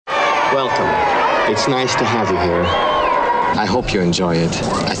Welcome. It's nice to have you here. I hope you enjoy it.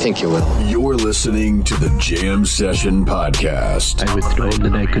 I think you will. You're listening to the Jam Session Podcast. I was told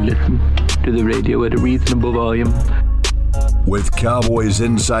that I could listen to the radio at a reasonable volume. With Cowboys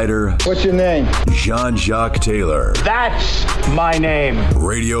insider... What's your name? Jacques Taylor. That's my name.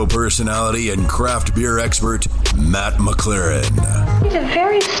 Radio personality and craft beer expert, Matt McLaren. He's a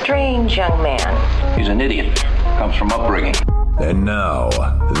very strange young man. He's an idiot. Comes from upbringing. And now,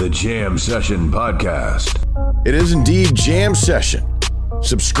 the Jam Session Podcast. It is indeed Jam Session.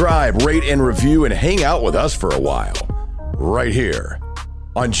 Subscribe, rate, and review, and hang out with us for a while. Right here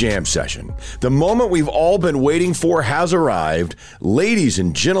on Jam Session. The moment we've all been waiting for has arrived. Ladies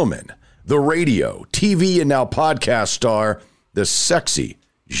and gentlemen, the radio, TV, and now podcast star, the sexy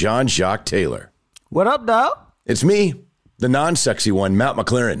Jacques Taylor. What up, dog? It's me, the non-sexy one, Matt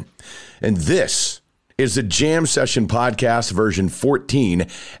McLaren. And this is the Jam Session Podcast version 14,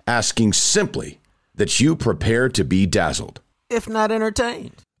 asking simply that you prepare to be dazzled, if not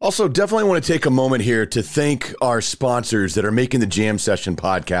entertained. Also, definitely want to take a moment here to thank our sponsors that are making the Jam Session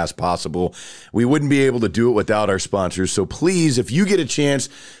Podcast possible. We wouldn't be able to do it without our sponsors. So please, if you get a chance,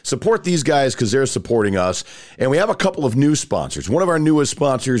 support these guys because they're supporting us. And we have a couple of new sponsors. One of our newest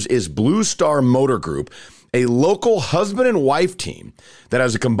sponsors is Blue Star Motor Group, a local husband and wife team that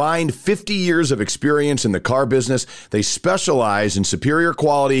has a combined 50 years of experience in the car business. They specialize in superior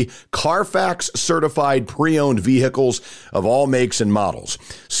quality, Carfax certified pre-owned vehicles of all makes and models.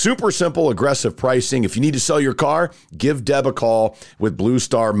 Super simple, aggressive pricing. If you need to sell your car, give Deb a call with Blue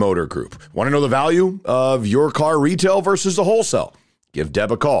Star Motor Group. Want to know the value of your car retail versus the wholesale? Give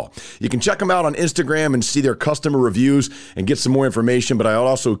Deb a call. You can check them out on Instagram and see their customer reviews and get some more information, but I would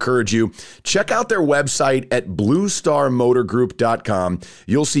also encourage you, check out their website at bluestarmotorgroup.com.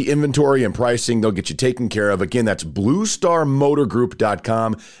 You'll see inventory and pricing. They'll get you taken care of. Again, that's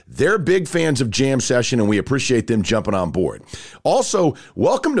bluestarmotorgroup.com. They're big fans of Jam Session, and we appreciate them jumping on board. Also,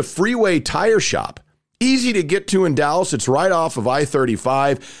 welcome to Freeway Tire Shop. Easy to get to in Dallas. It's right off of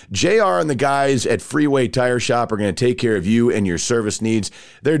I-35. JR and the guys at Freeway Tire Shop are going to take care of you and your service needs.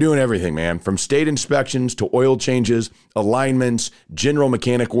 They're doing everything, man, from state inspections to oil changes, alignments, general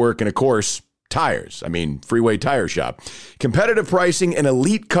mechanic work, and, of course, tires. I mean, Freeway Tire Shop. Competitive pricing and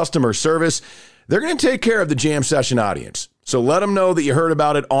elite customer service. They're going to take care of the Jam Session audience. So let them know that you heard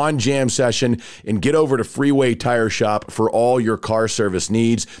about it on Jam Session and get over to Freeway Tire Shop for all your car service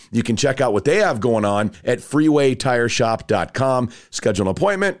needs. You can check out what they have going on at freewaytireshop.com. Schedule an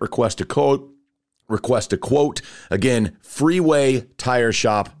appointment, request a quote. Again,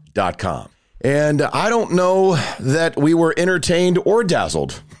 freewaytireshop.com. And I don't know that we were entertained or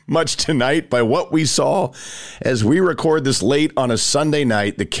dazzled much tonight by what we saw as we record this late on a Sunday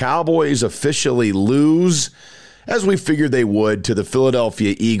night. The Cowboys officially lose, as we figured they would, to the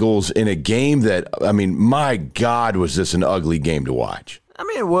Philadelphia Eagles in a game that, I mean, my God, was this an ugly game to watch. I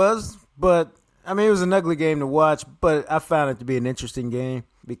mean, it was, but, I mean, it was an ugly game to watch, but I found it to be an interesting game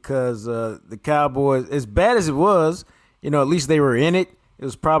because the Cowboys, as bad as it was, you know, at least they were in it. It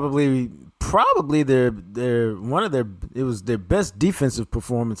was probably their best defensive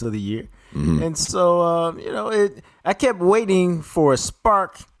performance of the year. Mm-hmm. And so, you know, I kept waiting for a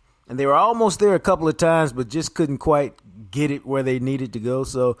spark. And they were almost there a couple of times, but just couldn't quite get it where they needed to go.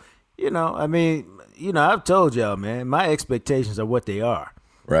 So, you know, I mean, you know, I've told y'all, man, my expectations are what they are.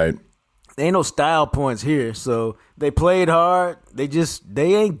 Right. There ain't no style points here. So they played hard. They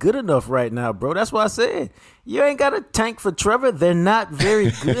ain't good enough right now, bro. That's why I said, you ain't got a tank for Trevor. They're not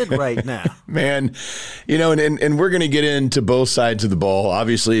very good right now. Man, you know, and we're going to get into both sides of the ball.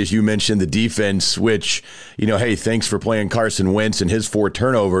 Obviously, as you mentioned, the defense, which, you know, hey, thanks for playing Carson Wentz and his 4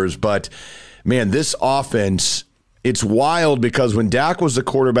 turnovers. But, man, this offense, it's wild because when Dak was the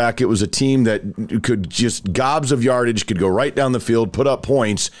quarterback, it was a team that could just gobs of yardage, could go right down the field, put up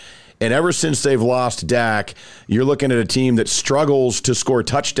points. And ever since they've lost Dak, you're looking at a team that struggles to score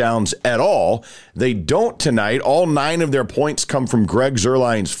touchdowns at all. They don't tonight. All 9 of their points come from Greg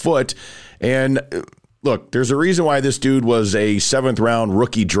Zuerlein's foot. And look, there's a reason why this dude was a 7th-round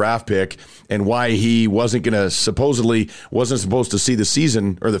rookie draft pick and why he wasn't supposed to see the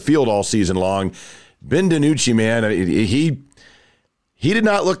season or the field all season long. Ben DiNucci, man, he did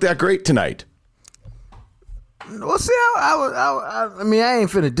not look that great tonight. Well, see, I mean, I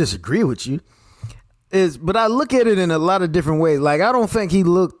ain't finna disagree with you. But I look at it in a lot of different ways. Like, I don't think he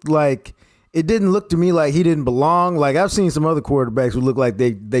looked like – it didn't look to me like he didn't belong. Like, I've seen some other quarterbacks who look like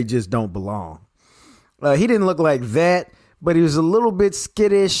they just don't belong. He didn't look like that, but he was a little bit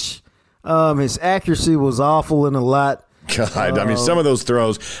skittish. His accuracy was awful in a lot. God, I mean, some of those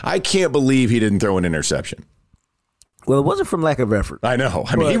throws – I can't believe he didn't throw an interception. Well, it wasn't from lack of effort. I know.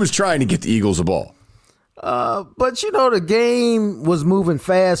 I mean, he was trying to get the Eagles the ball. But, the game was moving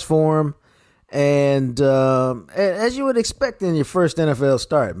fast for him. And as you would expect in your first NFL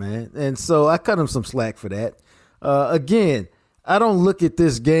start, man. And so I cut him some slack for that. Again, I don't look at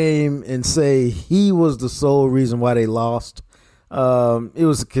this game and say he was the sole reason why they lost. It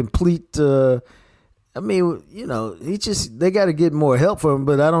was a complete they got to get more help from him,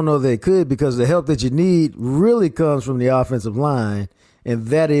 but I don't know they could, because the help that you need really comes from the offensive line, and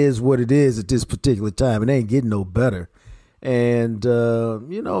that is what it is at this particular time. It ain't getting no better. And,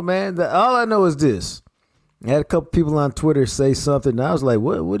 man, all I know is this. I had a couple people on Twitter say something, and I was like,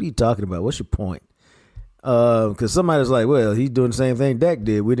 what are you talking about? What's your point? Because somebody was like, well, he's doing the same thing Dak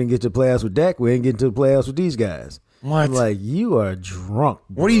did. We didn't get to the playoffs with Dak. We ain't getting to the playoffs with these guys. What? I'm like, you are drunk,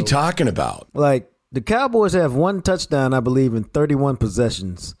 bro. What are you talking about? Like, the Cowboys have one touchdown, I believe, in 31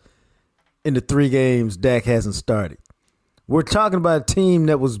 possessions in the 3 games Dak hasn't started. We're talking about a team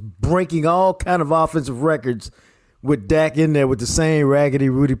that was breaking all kind of offensive records with Dak in there with the same raggedy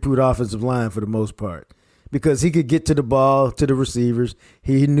Rudy Poot offensive line for the most part, because he could get to the ball, to the receivers.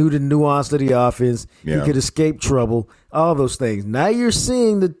 He knew the nuance of the offense. Yeah. He could escape trouble, all those things. Now you're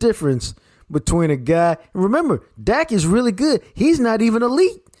seeing the difference between a guy. Remember, Dak is really good. He's not even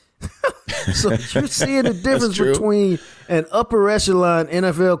elite. So you're seeing the difference between an upper echelon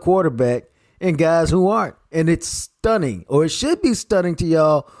NFL quarterback and guys who aren't. And it's stunning, or it should be stunning to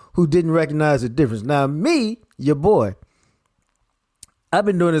y'all who didn't recognize the difference. Now, me, your boy, I've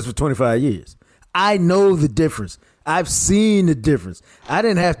been doing this for 25 years. I know the difference. I've seen the difference. I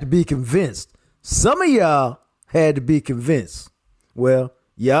didn't have to be convinced. Some of y'all had to be convinced. Well,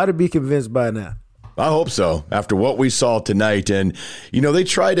 you ought to be convinced by now. I hope so, after what we saw tonight. And, they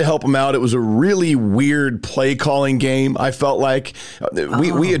tried to help him out. It was a really weird play calling game, I felt like.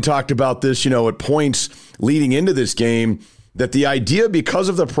 We had talked about this, at points leading into this game, that the idea, because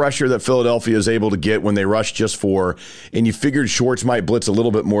of the pressure that Philadelphia is able to get when they rush just 4, and you figured Schwartz might blitz a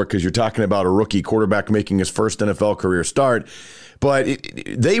little bit more because you're talking about a rookie quarterback making his first NFL career start. But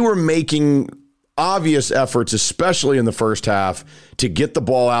they were making obvious efforts, especially in the first half, to get the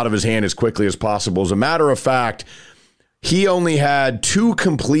ball out of his hand as quickly as possible. As a matter of fact, he only had 2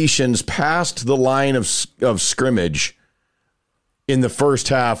 completions past the line of scrimmage in the first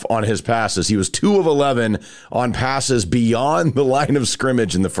half on his passes. He was 2 of 11 on passes beyond the line of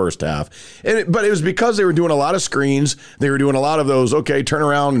scrimmage in the first half. But it was because they were doing a lot of screens. They were doing a lot of those, okay, turn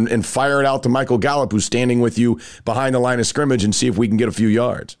around and fire it out to Michael Gallup, who's standing with you behind the line of scrimmage, and see if we can get a few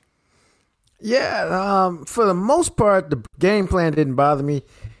yards. Yeah, for the most part, the game plan didn't bother me.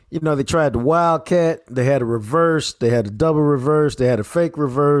 They tried the wildcat. They had a reverse. They had a double reverse. They had a fake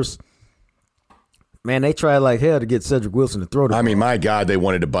reverse. Man, they tried like hell to get Cedric Wilson to throw the ball. I mean, my God, they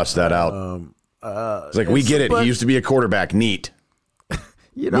wanted to bust that out. It's like, we get it. He used to be a quarterback. Neat.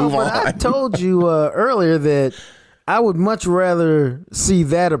 Move on. I told you earlier that I would much rather see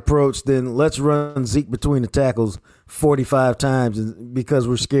that approach than let's run Zeke between the tackles 45 times because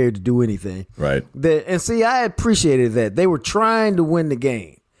we're scared to do anything. Right. And see, I appreciated that. They were trying to win the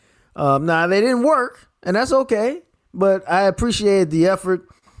game. Now, they didn't work, and that's okay, but I appreciated the effort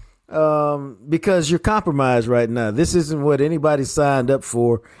because you're compromised right now. This isn't what anybody signed up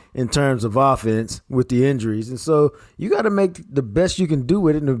for in terms of offense with the injuries. And so you got to make the best you can do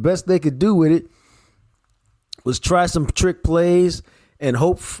with it, and the best they could do with it was try some trick plays and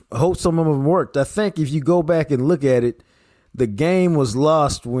hope some of them worked. I think if you go back and look at it, the game was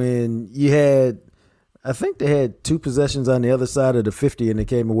lost when you had, I think they had 2 possessions on the other side of the 50 and they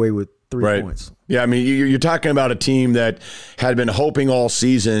came away with 3 points. Yeah, I mean, you're talking about a team that had been hoping all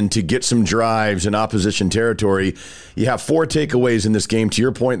season to get some drives in opposition territory. You have 4 takeaways in this game. To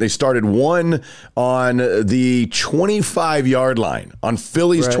your point, they started 1 on the 25-yard line, on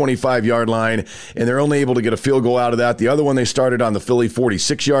Philly's 25-yard line, and they're only able to get a field goal out of that. The other one, they started on the Philly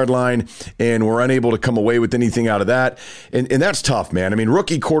 46-yard line and were unable to come away with anything out of that. And that's tough, man. I mean,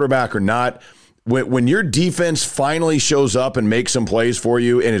 rookie quarterback or not, when your defense finally shows up and makes some plays for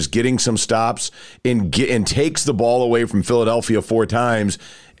you and is getting some stops and takes the ball away from Philadelphia 4 times,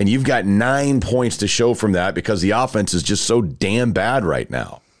 and you've got 9 points to show from that because the offense is just so damn bad right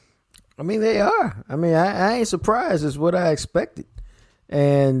now. I mean, they are. I mean, I ain't surprised. It's what I expected.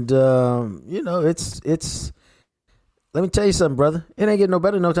 And, it's let me tell you something, brother. It ain't getting no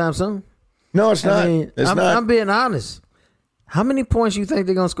better no time soon. No, it's not. I'm being honest. How many points you think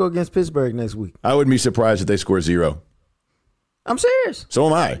they're going to score against Pittsburgh next week? I wouldn't be surprised if they score 0. I'm serious. So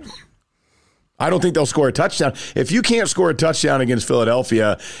am I. I don't think they'll score a touchdown. If you can't score a touchdown against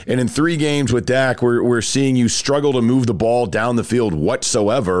Philadelphia, and in 3 games with Dak, we're seeing you struggle to move the ball down the field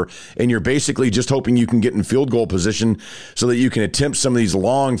whatsoever, and you're basically just hoping you can get in field goal position so that you can attempt some of these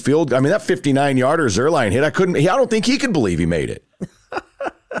long field. I mean, that 59-yarder Zerline hit, I don't think he could believe he made it.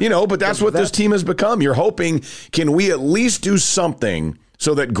 But that's what this team has become. You're hoping, can we at least do something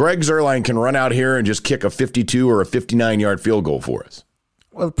so that Greg Zerline can run out here and just kick a 52 or a 59-yard field goal for us?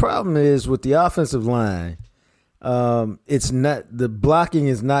 Well, the problem is with the offensive line, it's not, the blocking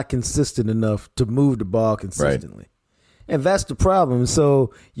is not consistent enough to move the ball consistently. Right. And that's the problem.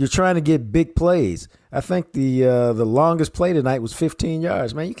 So you're trying to get big plays. I think the longest play tonight was 15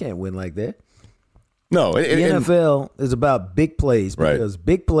 yards. Man, you can't win like that. No. The NFL is about big plays because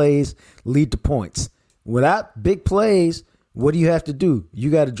big plays lead to points. Without big plays, what do you have to do? You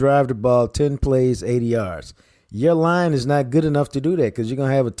got to drive the ball 10 plays, 80 yards. Your line is not good enough to do that because you're going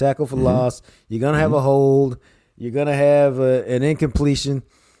to have a tackle for loss. You're going to have a hold. You're going to have an incompletion.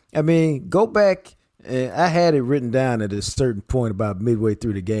 I mean, go back. I had it written down at a certain point about midway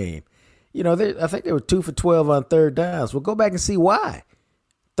through the game. I think they were 2 for 12 on third downs. Well, go back and see why.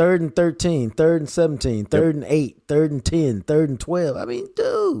 3rd and 13, 3rd and 17, 3rd and 8, 3rd and 10, 3rd and 12. I mean,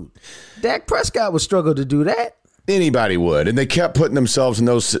 dude, Dak Prescott would struggle to do that. Anybody would. And they kept putting themselves in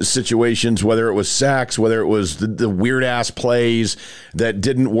those situations, whether it was sacks, whether it was the weird-ass plays that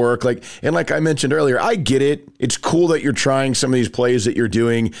didn't work. Like I mentioned earlier, I get it. It's cool that you're trying some of these plays that you're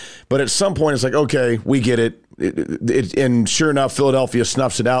doing. But at some point, it's like, okay, we get it. And sure enough, Philadelphia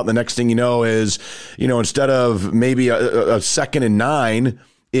snuffs it out. And the next thing you know is, instead of maybe a 2nd and 9,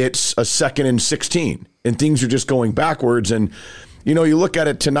 it's a 2nd and 16. And things are just going backwards. And you look at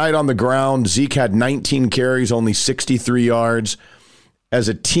it tonight on the ground, Zeke had 19 carries, only 63 yards. As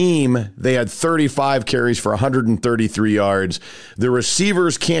a team, they had 35 carries for 133 yards. The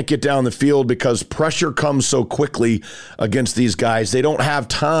receivers can't get down the field because pressure comes so quickly against these guys. They don't have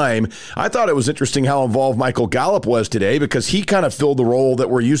time. I thought it was interesting how involved Michael Gallup was today because he kind of filled the role that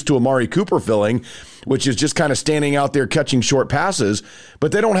we're used to Amari Cooper filling, which is just kind of standing out there catching short passes.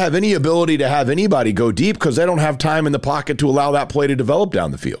 But they don't have any ability to have anybody go deep because they don't have time in the pocket to allow that play to develop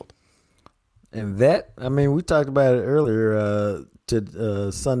down the field. And we talked about it earlier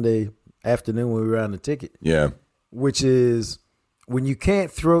to Sunday afternoon when we were on the ticket. Yeah. Which is when you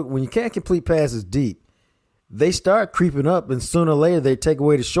can't complete passes deep, they start creeping up, and sooner or later they take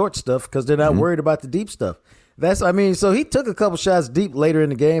away the short stuff because they're not worried about the deep stuff. So he took a couple shots deep later in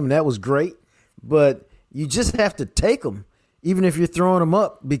the game, and that was great. But you just have to take them, even if you're throwing them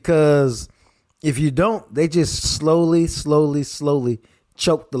up, because if you don't, they just slowly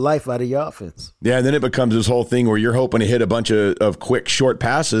choke the life out of your offense. Yeah, and then it becomes this whole thing where you're hoping to hit a bunch of quick, short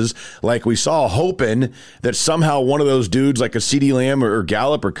passes like we saw, hoping that somehow one of those dudes like a CeeDee Lamb or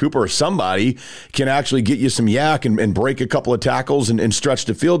Gallup or Cooper or somebody can actually get you some yak and break a couple of tackles and stretch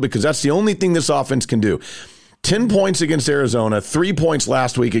the field, because that's the only thing this offense can do. 10 points against Arizona, 3 points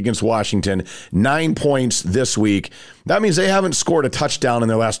last week against Washington, 9 points this week. That means they haven't scored a touchdown in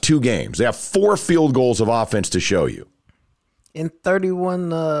their last 2 games. They have 4 field goals of offense to show you. In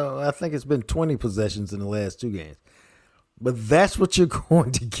 31, I think it's been 20 possessions in the last 2 games. But that's what you're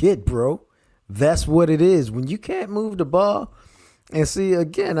going to get, bro. That's what it is. When you can't move the ball, and see,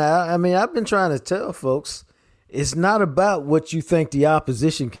 again, I've been trying to tell folks, it's not about what you think the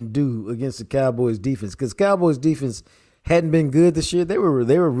opposition can do against the Cowboys defense, because Cowboys defense hadn't been good this year. They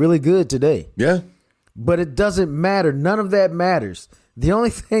were really good today. Yeah. But it doesn't matter. None of that matters. The only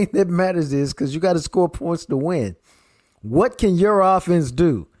thing that matters is because you got to score points to win. What can your offense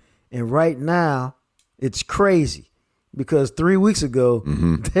do? And right now, it's crazy because 3 weeks ago,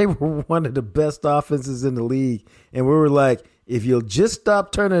 they were one of the best offenses in the league. And we were like, if you'll just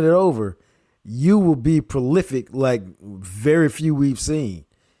stop turning it over, you will be prolific like very few we've seen.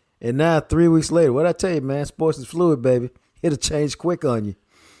 And now 3 weeks later, what I tell you, man, sports is fluid, baby. It'll change quick on you.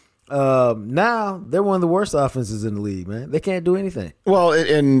 Now they're one of the worst offenses in the league, man. They can't do anything. Well,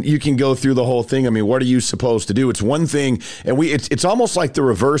 and you can go through the whole thing. I mean, what are you supposed to do? It's one thing, and it's almost like the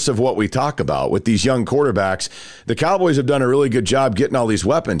reverse of what we talk about with these young quarterbacks. The Cowboys have done a really good job getting all these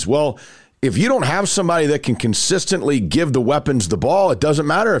weapons. Well, if you don't have somebody that can consistently give the weapons the ball, it doesn't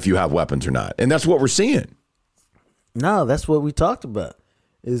matter if you have weapons or not. And that's what we're seeing. No, that's what we talked about,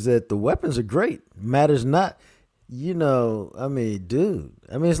 is that the weapons are great. Matters not. Dude,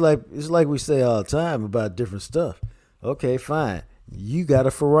 it's like we say all the time about different stuff. Okay, fine. You got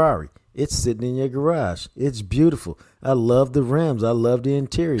a Ferrari. It's sitting in your garage. It's beautiful. I love the rims. I love the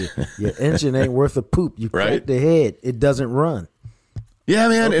interior. Your engine ain't worth a poop. You crack the head. It doesn't run. Yeah,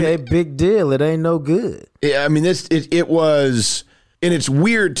 man. Okay, big deal. It ain't no good. Yeah, I mean, it was And it's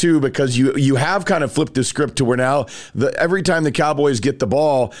weird, too, because you have kind of flipped the script to where now every time the Cowboys get the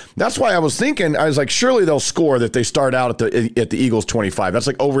ball, that's why I was thinking, I was like, surely they'll score that they start out at the Eagles 25. That's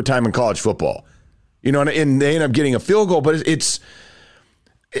like overtime in college football. You know, and they end up getting a field goal. But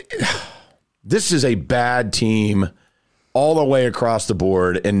this is a bad team all the way across the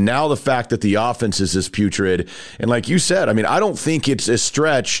board. And now the fact that the offense is this putrid. And like you said, I mean, I don't think it's a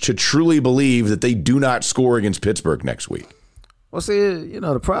stretch to truly believe that they do not score against Pittsburgh next week. Well, see, you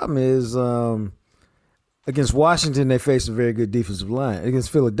know, the problem is against Washington, they faced a very good defensive line. Against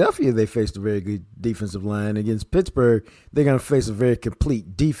Philadelphia, they faced a very good defensive line. Against Pittsburgh, they're going to face a very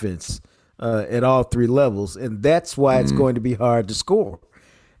complete defense at all three levels, and that's why it's going to be hard to score.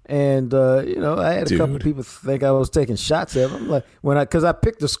 And, you know, I had a couple of people think I was taking shots at them. Like because I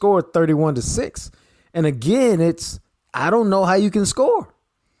picked the score 31-6. And again, I don't know how you can score.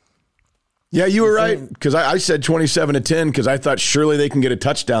 Yeah, you were right, because I said 27-10 because I thought surely they can get a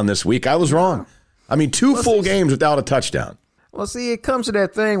touchdown this week. I was wrong. I mean, two full games without a touchdown. Well, see, it comes to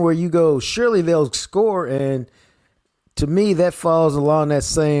that thing where you go, surely they'll score, and to me, that falls along that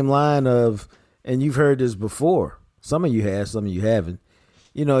same line of, and you've heard this before. Some of you have, some of you haven't.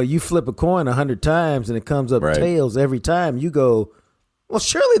 You know, you flip a coin 100 times and it comes up tails every time. You go, well,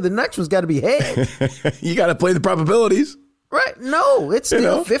 surely the next one's got to be heads. You got to play the probabilities. Right. No, it's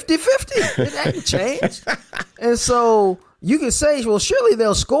still 50-50. It hasn't changed. And so you can say, well, surely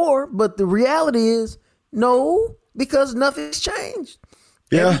they'll score. But the reality is, no, because nothing's changed.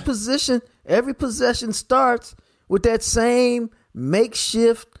 Yeah. Every possession starts with that same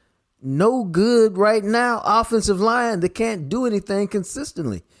makeshift, no good right now offensive line that can't do anything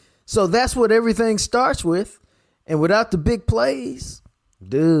consistently. So that's what everything starts with. And without the big plays,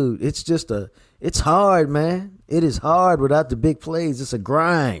 dude, it's hard, man. It is hard without the big plays. It's a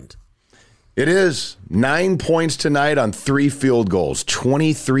grind. It is. 9 points tonight on 3 field goals,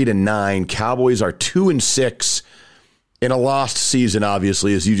 23-9. Cowboys are 2-6 in a lost season,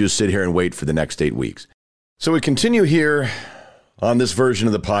 obviously, as you just sit here and wait for the next 8 weeks. So we continue here on this version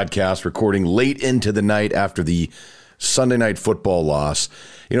of the podcast, recording late into the night after the Sunday Night Football loss.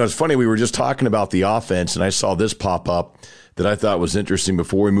 You know, it's funny, we were just talking about the offense, and I saw this pop up that I thought was interesting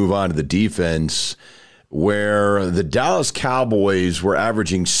before we move on to the defense, where the Dallas Cowboys were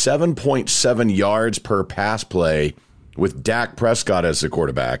averaging 7.7 yards per pass play with Dak Prescott as the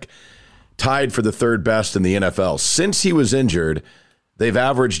quarterback, tied for the third best in the NFL. Since he was injured, they've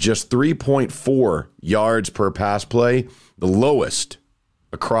averaged just 3.4 yards per pass play, the lowest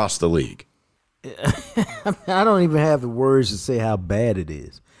across the league. I don't even have the words to say how bad it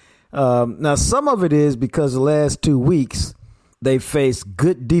is. Now, some of it is because the last 2 weeks they faced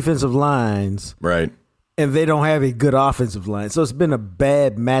good defensive lines. Right. And they don't have a good offensive line. So it's been a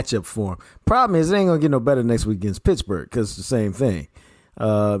bad matchup for them. Problem is, it ain't going to get no better next week against Pittsburgh because it's the same thing.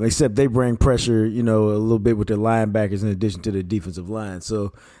 Except they bring pressure, you know, a little bit with their linebackers in addition to their defensive line.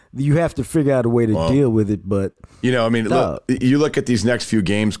 So you have to figure out a way to deal with it. But, you know, I mean, look, you look at these next few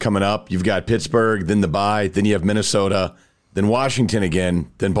games coming up. You've got Pittsburgh, then the bye, then you have Minnesota, then Washington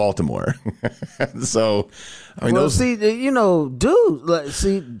again, then Baltimore. So, I mean, see, you know, dude,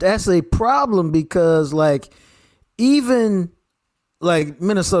 see, that's a problem because, like, even like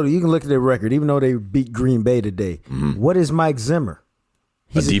Minnesota, you can look at their record, even though they beat Green Bay today. Mm-hmm. What is Mike Zimmer?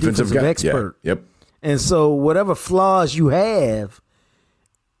 He's a defensive expert. Yeah. Yep. And so, whatever flaws you have,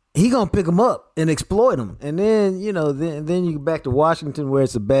 he gonna pick them up and exploit them. And then, you know, then you go back to Washington where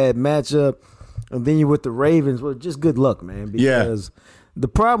it's a bad matchup. And then you're with the Ravens. Well, just good luck, man. Because the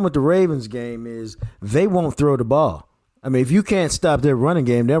problem with the Ravens game is they won't throw the ball. I mean, if you can't stop their running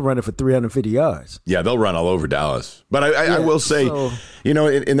game, they'll run it for 350 yards. Yeah, they'll run all over Dallas. But I will say, you know,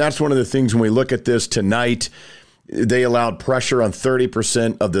 and that's one of the things when we look at this tonight, they allowed pressure on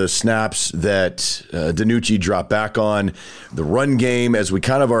 30% of the snaps that DiNucci dropped back on. The run game, as we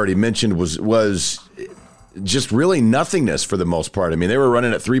kind of already mentioned, was just really nothingness for the most part. I mean, they were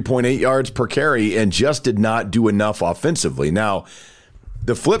running at 3.8 yards per carry and just did not do enough offensively. Now,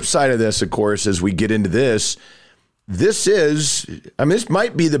 the flip side of this, of course, as we get into this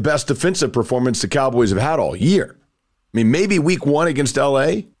might be the best defensive performance the Cowboys have had all year. I mean, maybe week 1 against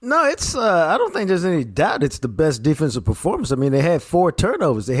L.A.? No, it's. I don't think there's any doubt it's the best defensive performance. I mean, they had 4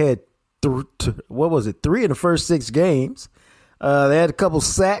 turnovers. They had, 3 in the first 6 games. They had a couple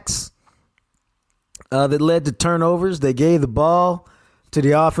sacks that led to turnovers. They gave the ball to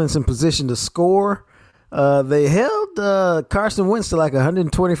the offense in position to score. They held Carson Wentz to like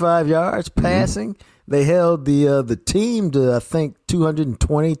 125 yards passing. Mm-hmm. They held the team to, I think,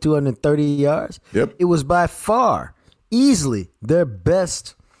 220, 230 yards. Yep. It was by far, easily, their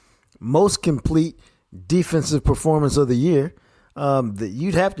best, most complete defensive performance of the year. that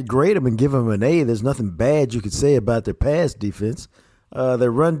you'd have to grade them and give them an A. There's nothing bad you could say about their pass defense.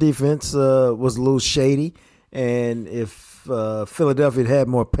 Their run defense was a little shady, and if Philadelphia had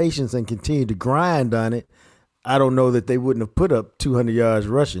more patience and continued to grind on it, I don't know that they wouldn't have put up 200 yards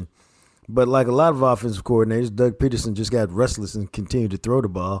rushing. But like a lot of offensive coordinators, Doug Peterson just got restless and continued to throw the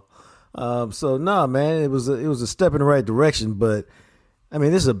ball. Man, it was a step in the right direction. But, I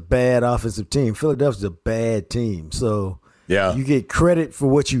mean, this is a bad offensive team. Philadelphia's a bad team. So yeah, you get credit for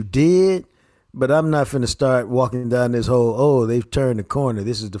what you did, but I'm not finna start walking down this whole, they've turned the corner.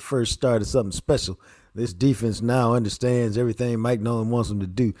 This is the first start of something special. This defense now understands everything Mike Nolan wants them to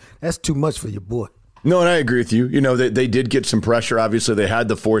do. That's too much for your boy. No, and I agree with you. You know, they did get some pressure. Obviously, they had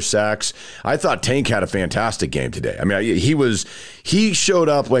the 4 sacks. I thought Tank had a fantastic game today. I mean, he showed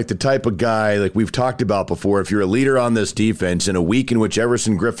up like the type of guy like we've talked about before. If you're a leader on this defense in a week in which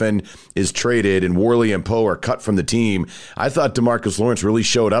Everson Griffin is traded and Worley and Poe are cut from the team, I thought DeMarcus Lawrence really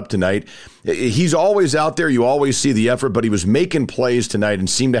showed up tonight. He's always out there. You always see the effort, but he was making plays tonight and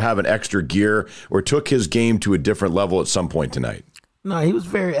seemed to have an extra gear or took his game to a different level at some point tonight. No, he was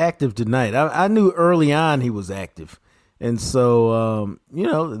very active tonight. I knew early on he was active. And so,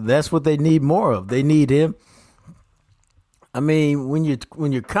 that's what they need more of. They need him. I mean, when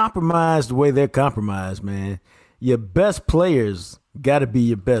you're compromised the way they're compromised, man, your best players got to be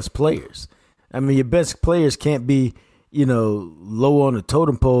your best players. I mean, your best players can't be, low on the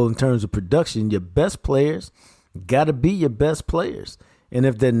totem pole in terms of production. Your best players got to be your best players. And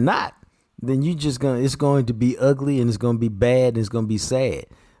if they're not, then it's going to be ugly and it's going to be bad and it's going to be sad.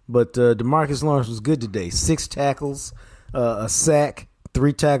 But DeMarcus Lawrence was good today. 6 tackles, a sack,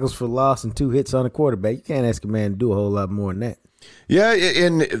 3 tackles for loss, and 2 hits on the quarterback. You can't ask a man to do a whole lot more than that. Yeah,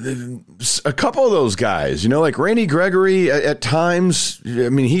 and a couple of those guys, like Randy Gregory at times, I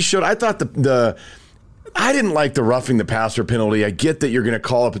mean, he showed. I thought I didn't like the roughing the passer penalty. I get that you're going to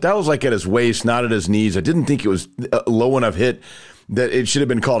call it, but that was like at his waist, not at his knees. I didn't think it was a low enough hit that it should have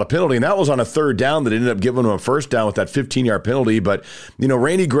been called a penalty. And that was on a 3rd down that ended up giving him a 1st down with that 15-yard penalty. But,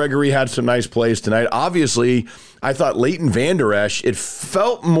 Randy Gregory had some nice plays tonight. Obviously, I thought Leighton Vander Esch, it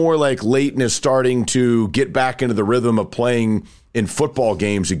felt more like Leighton is starting to get back into the rhythm of playing in football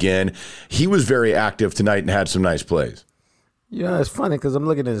games again. He was very active tonight and had some nice plays. It's funny because I'm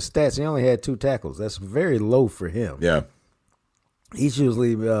looking at his stats. He only had 2 tackles. That's very low for him. Yeah. He's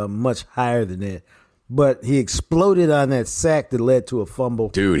usually much higher than that. But he exploded on that sack that led to a fumble.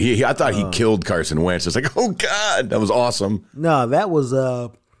 Dude, I thought he killed Carson Wentz. It's like, oh, God, that was awesome. No, that was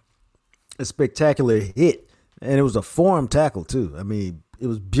a spectacular hit. And it was a form tackle, too. I mean, it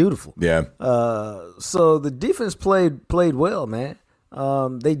was beautiful. Yeah. So the defense played well, man.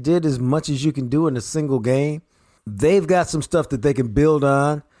 They did as much as you can do in a single game. They've got some stuff that they can build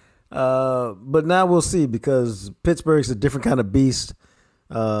on. But now we'll see because Pittsburgh's a different kind of beast.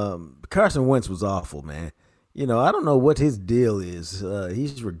 Carson Wentz was awful, man. I don't know what his deal is.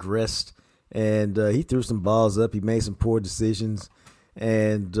 He's regressed, and he threw some balls up. He made some poor decisions,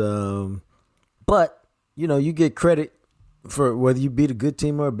 and but you get credit for whether you beat a good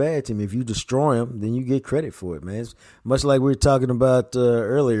team or a bad team. If you destroy them, then you get credit for it, man. It's much like we were talking about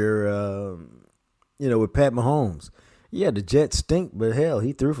earlier, with Pat Mahomes. Yeah, the Jets stink, but hell,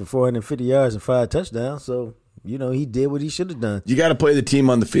 he threw for 450 yards and 5 touchdowns, so. He did what he should have done. You got to play the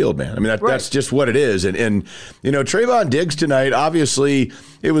team on the field, man. I mean, that's just what it is. And Trayvon Diggs tonight, obviously,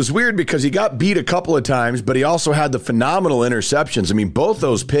 it was weird because he got beat a couple of times, but he also had the phenomenal interceptions. I mean, both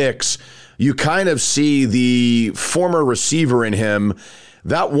those picks, you kind of see the former receiver in him.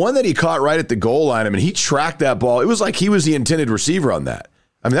 That one that he caught right at the goal line, I mean, he tracked that ball. It was like he was the intended receiver on that.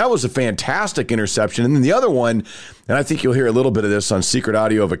 I mean, that was a fantastic interception. And then the other one, and I think you'll hear a little bit of this on secret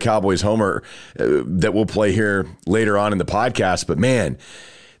audio of a Cowboys Homer that we'll play here later on in the podcast. But, man,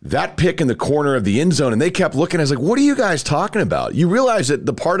 that pick in the corner of the end zone, and they kept looking. I was like, what are you guys talking about? You realize that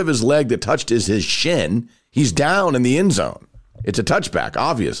the part of his leg that touched is his shin. He's down in the end zone. It's a touchback,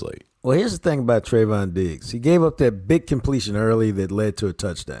 obviously. Well, here's the thing about Trayvon Diggs. He gave up that big completion early that led to a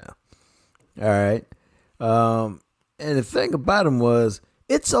touchdown. All right. And the thing about him was,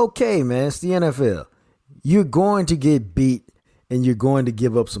 it's okay, man. It's the NFL. You're going to get beat and you're going to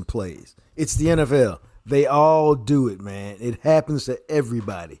give up some plays. It's the NFL. They all do it, man. It happens to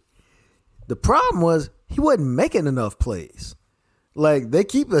everybody. The problem was he wasn't making enough plays. Like, they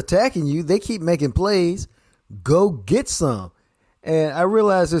keep attacking you. They keep making plays. Go get some. And I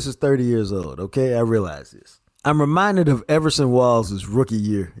realize this is 30 years old, okay? I realize this. I'm reminded of Everson Walls' rookie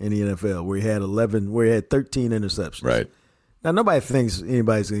year in the NFL where he had 13 interceptions. Right. Now, nobody thinks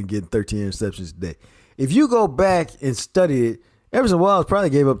anybody's going to get 13 interceptions today. If you go back and study it, Everson Walls probably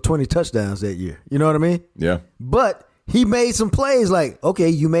gave up 20 touchdowns that year. You know what I mean? Yeah. But he made some plays like, okay,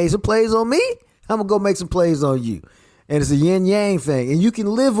 you made some plays on me, I'm going to go make some plays on you. And it's a yin-yang thing, and you can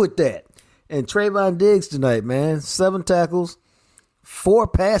live with that. And Trayvon Diggs tonight, man, 7 tackles, 4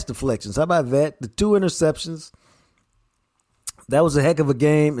 pass deflections. How about that? The 2 interceptions. That was a heck of a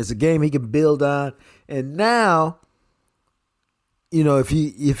game. It's a game he can build on. And now, you know, I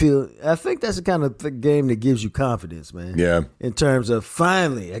think that's the kind of game that gives you confidence, man. Yeah. In terms of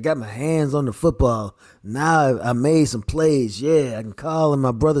finally, I got my hands on the football. Now I made some plays. Yeah, I can call, and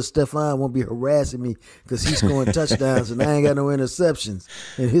my brother Stephon won't be harassing me because he's scoring touchdowns and I ain't got no interceptions.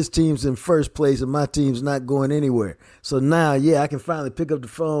 And his team's in first place and my team's not going anywhere. So now, yeah, I can finally pick up the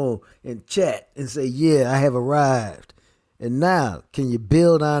phone and chat and say, yeah, I have arrived. And now, can you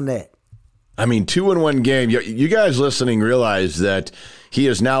build on that? I mean, 2-1 game. You guys listening realize that he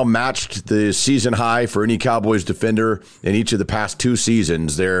has now matched the season high for any Cowboys defender in each of the past 2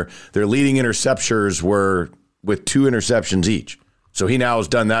 seasons. Their leading interceptors were with 2 interceptions each. So he now has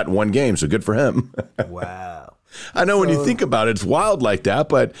done that in 1 game. So good for him. Wow. I know when you think about it, it's wild like that.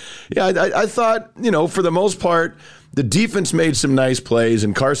 But yeah, I thought, you know, for the most part, the defense made some nice plays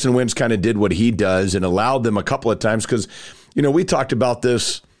and Carson Wentz kind of did what he does and allowed them a couple of times because, you know, we talked about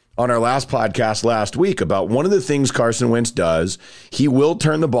this on our last podcast last week about one of the things Carson Wentz does. He will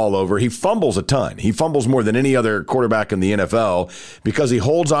turn the ball over. He fumbles a ton. He fumbles more than any other quarterback in the NFL because he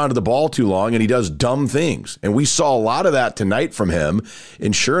holds on to the ball too long and he does dumb things. And we saw a lot of that tonight from him.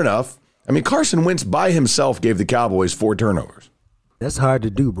 And sure enough, I mean, Carson Wentz by himself gave the Cowboys 4 turnovers. That's hard to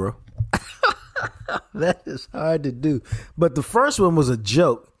do, bro. That is hard to do. But the first one was a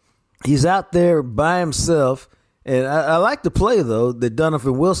joke. He's out there by himself. And I like the play, though, that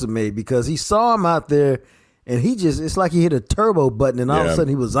Donovan Wilson made because he saw him out there and it's like he hit a turbo button and all of a sudden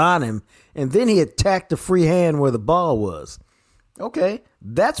he was on him. And then he attacked the free hand where the ball was. Okay,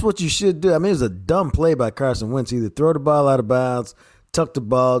 that's what you should do. I mean, it was a dumb play by Carson Wentz. Either throw the ball out of bounds, tuck the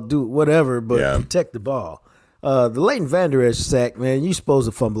ball, do whatever, but protect the ball. The Leighton Vander Esch sack, man, you supposed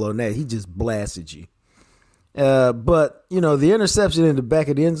to fumble on that. He just blasted you. But, you know, the interception in the back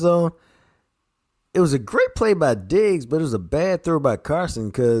of the end zone, it was a great play by Diggs, but it was a bad throw by Carson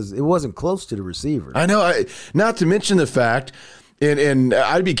because it wasn't close to the receiver. I know. Not to mention the fact, and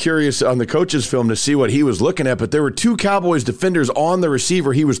I'd be curious on the coach's film to see what he was looking at, but there were 2 Cowboys defenders on the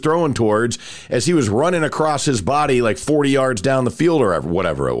receiver he was throwing towards as he was running across his body like 40 yards down the field or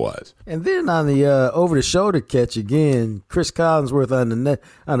whatever it was. And then on the over-the-shoulder catch again, Chris Collinsworth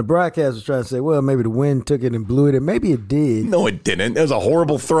on the broadcast was trying to say, well, maybe the wind took it and blew it, and maybe it did. No, it didn't. It was a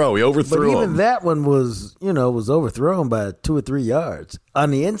horrible throw. He overthrew him. But even that one was overthrown by 2 or 3 yards on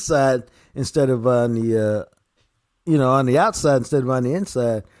the inside instead of on the on the outside instead of on the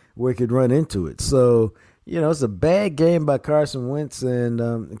inside where he could run into it. So, you know, it's a bad game by Carson Wentz, and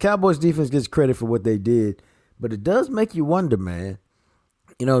the Cowboys defense gets credit for what they did. But it does make you wonder, man,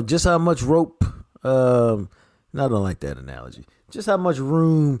 you know, just how much rope, I don't like that analogy, just how much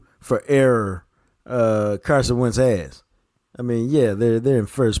room for error Carson Wentz has. I mean, yeah, they're in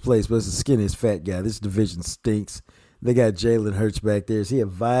first place, but it's the skinniest fat guy. This division stinks. They got Jalen Hurts back there. Is he a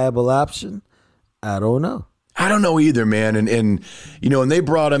viable option? I don't know. I don't know either, man. And you know, and they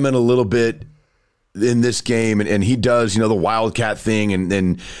brought him in a little bit in this game, and he does, you know, the Wildcat thing,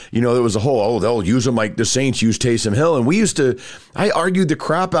 and you know, there was a whole, they'll use him like the Saints used Taysom Hill, and I argued the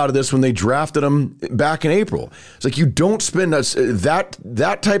crap out of this when they drafted him back in April. It's like, you don't spend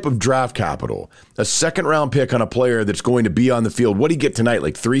that type of draft capital, a 2nd-round pick on a player that's going to be on the field. What do you get tonight?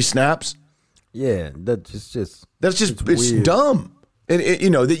 Like 3 snaps? Yeah, it's dumb, and you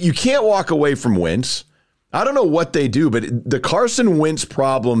know that you can't walk away from Wentz. I don't know what they do, but the Carson Wentz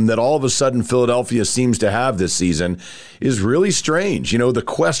problem that all of a sudden Philadelphia seems to have this season is really strange. You know, the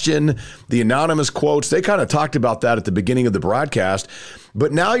question, the anonymous quotes, they kind of talked about that at the beginning of the broadcast.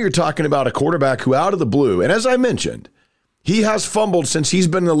 But now you're talking about a quarterback who out of the blue, and as I mentioned, he has fumbled since he's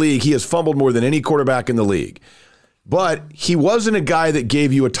been in the league. He has fumbled more than any quarterback in the league. But he wasn't a guy that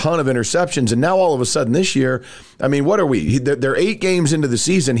gave you a ton of interceptions. And now all of a sudden this year, I mean, what are we? They're 8 games into the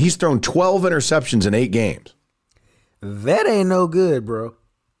season. He's thrown 12 interceptions in 8 games. That ain't no good, bro.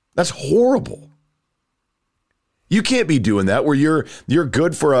 That's horrible. You can't be doing that where you're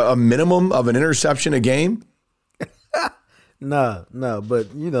good for a minimum of an interception a game. No.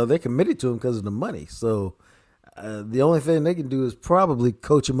 But, you know, they're committed to him because of the money. So the only thing they can do is probably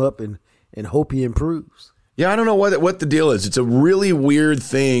coach him up and hope he improves. Yeah, I don't know what the deal is. It's a really weird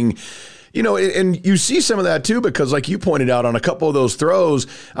thing. You know, and you see some of that too, because like you pointed out on a couple of those throws,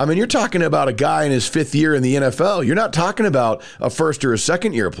 I mean, you're talking about a guy in his 5th year in the NFL. You're not talking about a first or a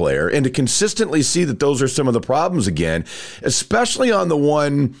second year player. And to consistently see that those are some of the problems again, especially on the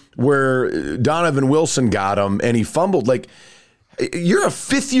one where Donovan Wilson got him and he fumbled, like you're a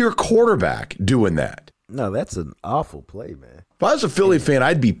 5th year quarterback doing that. No, that's an awful play, man. If I was a Philly fan,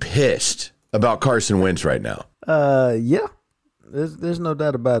 I'd be pissed about Carson Wentz right now. Yeah. There's no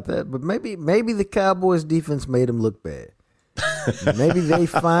doubt about that, but maybe the Cowboys defense made him look bad. Maybe they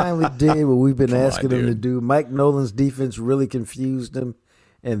finally did what we've been asking them to do. Mike Nolan's defense really confused him,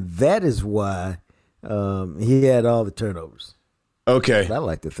 and that is why he had all the turnovers. Okay. I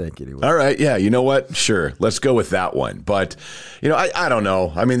like to think anyway. All right. Yeah. You know what? Sure. Let's go with that one. But, you know, I don't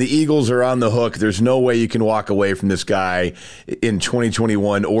know. I mean, the Eagles are on the hook. There's no way you can walk away from this guy in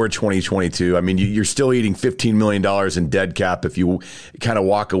 2021 or 2022. I mean, you're still eating $15 million in dead cap if you kind of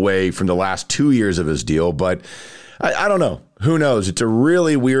walk away from the last 2 years of his deal. But I don't know. Who knows? It's a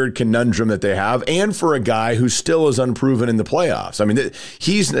really weird conundrum that they have. And for a guy who still is unproven in the playoffs. I mean,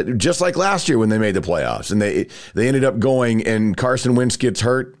 he's just like last year when they made the playoffs and they ended up going and Carson Wentz gets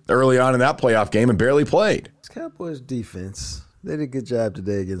hurt early on in that playoff game and barely played. Cowboys defense, they did a good job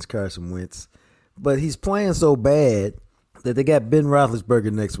today against Carson Wentz. But he's playing so bad that they got Ben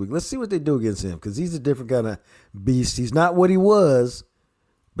Roethlisberger next week. Let's see what they do against him because he's a different kind of beast. He's not what he was,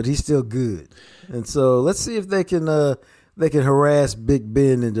 but he's still good. And so let's see if they can harass Big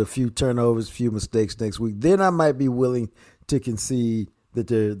Ben into a few turnovers, a few mistakes next week. Then I might be willing to concede that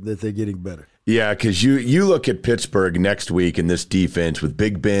they're getting better. Yeah, because you look at Pittsburgh next week in this defense with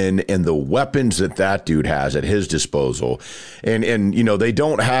Big Ben and the weapons that dude has at his disposal. And you know, they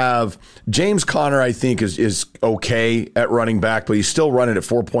don't have James Conner, I think, is okay at running back, but he's still running at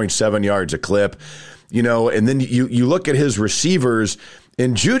 4.7 yards a clip. You know, and then you look at his receivers.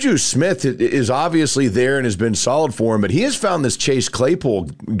 And Juju Smith is obviously there and has been solid for him, but he has found this Chase Claypool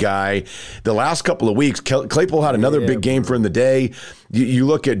guy the last couple of weeks. Claypool had another big game for him today. You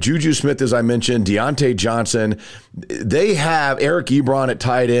look at Juju Smith, as I mentioned, Deontay Johnson. They have Eric Ebron at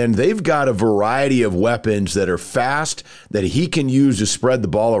tight end. They've got a variety of weapons that are fast that he can use to spread the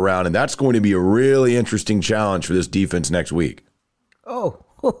ball around, and that's going to be a really interesting challenge for this defense next week.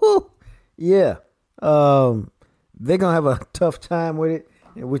 Oh, yeah. They're going to have a tough time with it,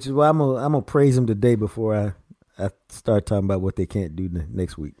 which is why I'm gonna praise them today before I start talking about what they can't do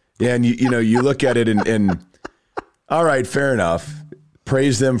next week. Yeah, and you look at it and all right, fair enough.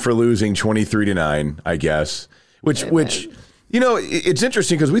 Praise them for losing 23-9, I guess. Which you know, it's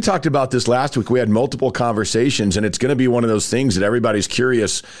interesting because we talked about this last week. We had multiple conversations, and it's going to be one of those things that everybody's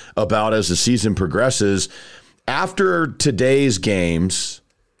curious about as the season progresses. After today's games,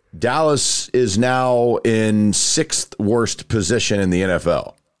 Dallas is now in 6th worst position in the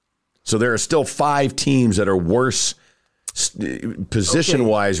NFL. So there are still 5 teams that are worse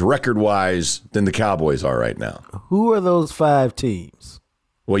position-wise, record-wise, than the Cowboys are right now. Who are those 5 teams?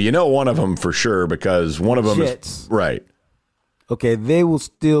 Well, you know one of them for sure because one of them Jets. is right. Okay, they will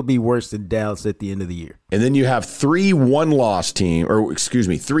still be worse than Dallas at the end of the year. And then you have 3 one-win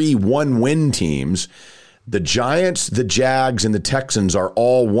teams. The Giants, the Jags, and the Texans are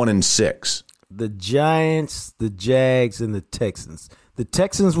all 1-6. The Giants, the Jags, and the Texans. The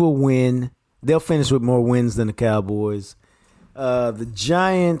Texans will win. They'll finish with more wins than the Cowboys. The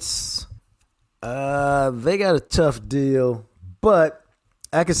Giants, they got a tough deal, but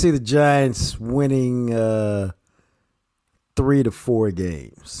I can see the Giants winning 3 to 4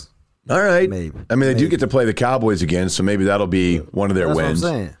 games. All right. Maybe. I mean, they do get to play the Cowboys again, so maybe that'll be one of their wins. That's what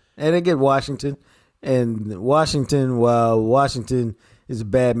I'm saying. And they get Washington. And Washington, while Washington is a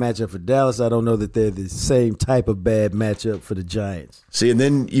bad matchup for Dallas, I don't know that they're the same type of bad matchup for the Giants. See, and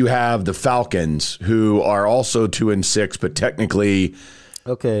then you have the Falcons, who are also 2-6, but technically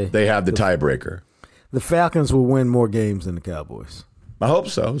they have the tiebreaker. The Falcons will win more games than the Cowboys. I hope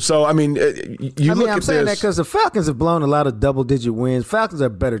so. So, I mean, I'm saying that because the Falcons have blown a lot of double-digit wins. Falcons are a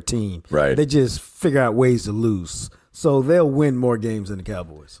better team. Right. They just figure out ways to lose. So they'll win more games than the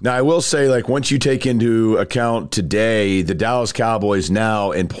Cowboys. Now, I will say, like, once you take into account today, the Dallas Cowboys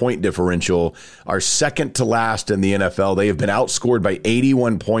now in point differential are second to last in the NFL. They have been outscored by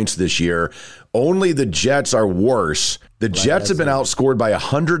 81 points this year. Only the Jets are worse. The Jets have been outscored by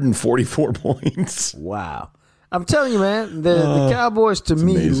 144 points. Wow. I'm telling you, man, the Cowboys to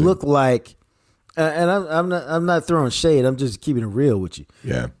me look like, and I'm not throwing shade. I'm just keeping it real with you.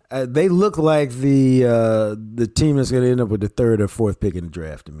 Yeah. They look like the team that's going to end up with the 3rd or 4th pick in the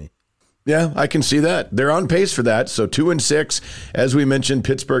draft to me. Yeah, I can see that. They're on pace for that. So 2-6, as we mentioned,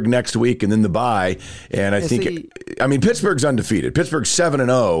 Pittsburgh next week and then the bye. And I think, Pittsburgh's undefeated. Pittsburgh's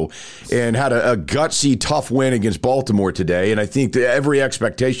 7-0 and had a gutsy, tough win against Baltimore today. And I think that every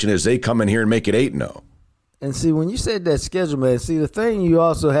expectation is they come in here and make it 8-0. And see, when you said that schedule, man, see, the thing you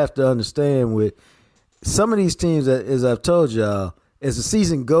also have to understand with some of these teams, as I've told y'all, as the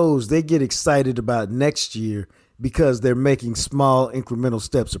season goes, they get excited about next year because they're making small incremental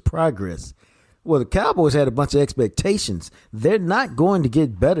steps of progress. Well, the Cowboys had a bunch of expectations. They're not going to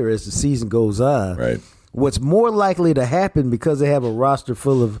get better as the season goes on. Right. What's more likely to happen, because they have a roster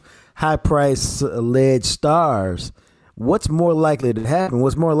full of high-priced alleged stars, what's more likely to happen?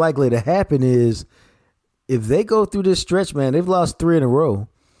 What's more likely to happen is if they go through this stretch, man, they've lost 3 in a row,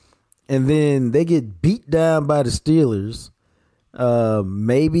 and then they get beat down by the Steelers.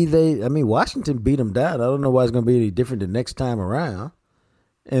 Washington beat them down. I don't know why it's going to be any different the next time around.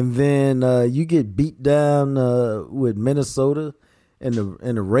 And then you get beat down with Minnesota and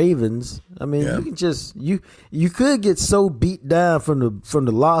the Ravens. I mean, you can just you could get so beat down from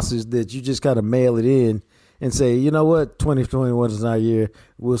the losses that you just kind of mail it in and say, you know what, 2021 is our year.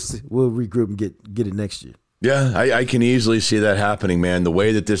 We'll regroup and get it next year. Yeah, I can easily see that happening, man. The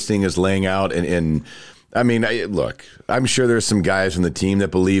way that this thing is laying out and look, I'm sure there's some guys on the team that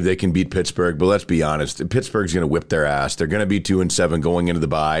believe they can beat Pittsburgh, but let's be honest. Pittsburgh's going to whip their ass. They're going to be 2-7 going into the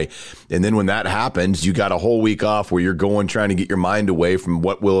bye. And then when that happens, you got a whole week off where you're trying to get your mind away from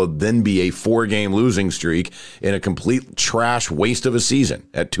what will then be a 4-game losing streak in a complete trash waste of a season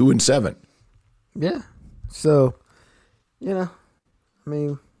at 2-7. Yeah. So, it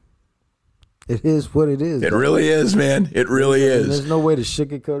is what it is. It really is, man. It really is. There's no way to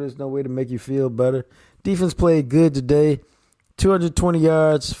sugarcoat it. There's no way to make you feel better. Defense played good today. 220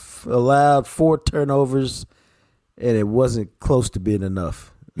 yards allowed, 4 turnovers, and it wasn't close to being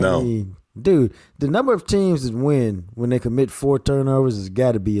enough. No. I mean, dude, the number of teams that win when they commit 4 turnovers has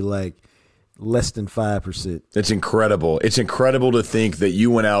got to be like less than 5%. It's incredible. It's incredible to think that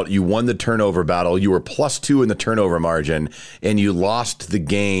you went out, you won the turnover battle, you were +2 in the turnover margin, and you lost the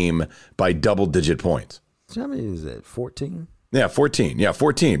game by double-digit points. How many is that, 14? Yeah, 14. Yeah,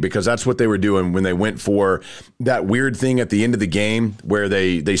 14, because that's what they were doing when they went for that weird thing at the end of the game where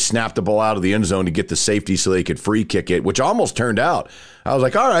they snapped the ball out of the end zone to get the safety so they could free kick it, which almost turned out. I was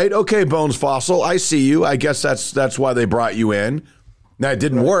like, all right, okay, Bones Fossil, I see you. I guess that's why they brought you in. Now, it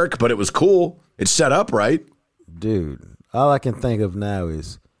didn't work, but it was cool. It's set up right. Dude, all I can think of now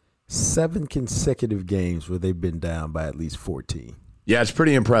is 7 consecutive games where they've been down by at least 14. Yeah, it's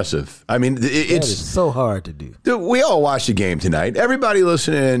pretty impressive. I mean, it's so hard to do. Dude, we all watched the game tonight. Everybody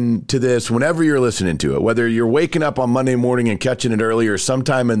listening to this, whenever you're listening to it, whether you're waking up on Monday morning and catching it early or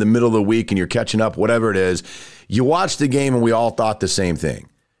sometime in the middle of the week and you're catching up, whatever it is, you watched the game and we all thought the same thing.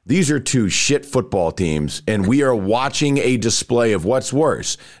 These are 2 shit football teams, and we are watching a display of what's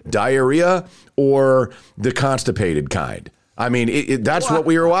worse, diarrhea or the constipated kind. I mean, that's what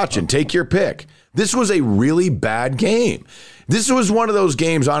we were watching. Take your pick. This was a really bad game. This was one of those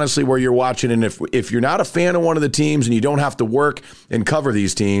games, honestly, where you're watching, and if you're not a fan of one of the teams and you don't have to work and cover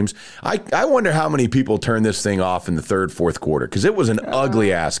these teams, I wonder how many people turn this thing off in the 3rd, 4th quarter, because it was an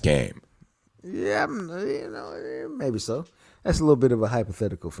ugly-ass game. Yeah, maybe so. That's a little bit of a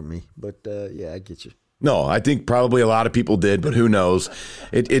hypothetical for me, but yeah, I get you. No, I think probably a lot of people did, but who knows?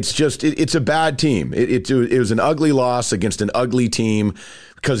 It's a bad team. It was an ugly loss against an ugly team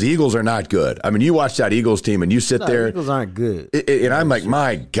because the Eagles are not good. I mean, you watch that Eagles team and you sit there. The Eagles aren't good. And I'm like,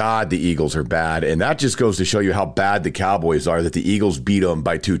 my God, the Eagles are bad. And that just goes to show you how bad the Cowboys are, that the Eagles beat them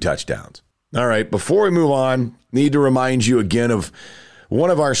by 2 touchdowns. All right, before we move on, need to remind you again of one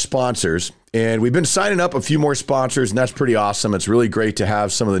of our sponsors. And we've been signing up a few more sponsors, and that's pretty awesome. It's really great to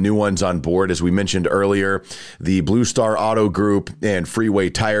have some of the new ones on board. As we mentioned earlier, the Blue Star Auto Group and Freeway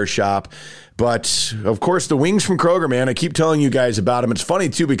Tire Shop. But, of course, the wings from Kroger, man, I keep telling you guys about them. It's funny,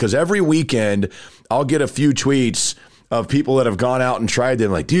 too, because every weekend I'll get a few tweets of people that have gone out and tried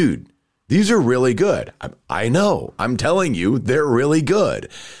them. Like, dude, these are really good. I know. I'm telling you, they're really good.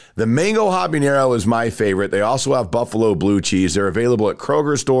 The Mango Habanero is my favorite. They also have Buffalo Blue Cheese. They're available at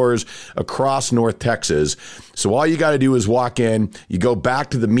Kroger stores across North Texas. So all you got to do is walk in, you go back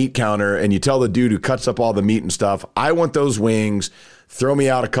to the meat counter, and you tell the dude who cuts up all the meat and stuff, I want those wings. Throw me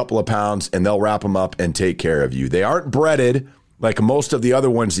out a couple of pounds, and they'll wrap them up and take care of you. They aren't breaded like most of the other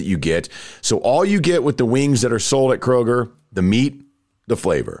ones that you get. So all you get with the wings that are sold at Kroger, the meat, the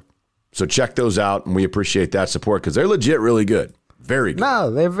flavor. So check those out, and we appreciate that support because they're legit really good. Very good.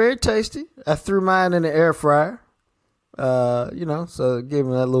 No, they're very tasty. I threw mine in the air fryer. So it gave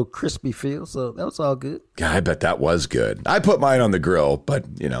him that little crispy feel. So that was all good. Yeah, I bet that was good. I put mine on the grill, but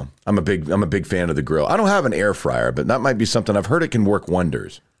I'm a big fan of the grill. I don't have an air fryer, but that might be something I've heard it can work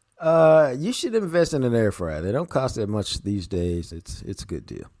wonders. You should invest in an air fryer. They don't cost that much these days. It's a good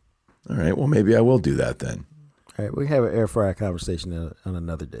deal. All right. Well, maybe I will do that then. All right, we can have an air fryer conversation on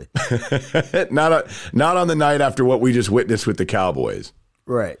another day. Not on the night after what we just witnessed with the Cowboys.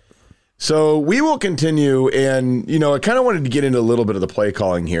 Right. So we will continue, and I kind of wanted to get into a little bit of the play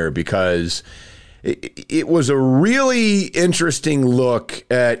calling here because it was a really interesting look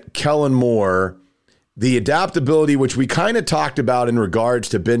at Kellen Moore, the adaptability, which we kind of talked about in regards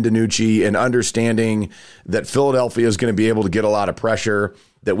to Ben DiNucci and understanding that Philadelphia is going to be able to get a lot of pressure,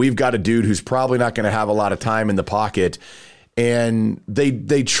 that we've got a dude who's probably not going to have a lot of time in the pocket. And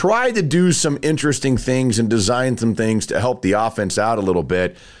they tried to do some interesting things and design some things to help the offense out a little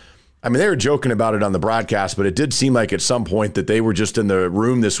bit. I mean, they were joking about it on the broadcast, but it did seem like at some point that they were just in the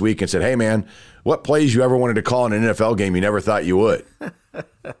room this week and said, hey, man, what plays you ever wanted to call in an NFL game you never thought you would?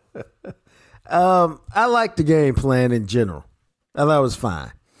 I like the game plan in general. I thought it was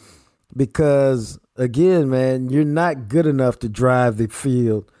fine because, again, man, you're not good enough to drive the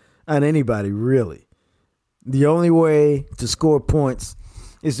field on anybody, really. The only way to score points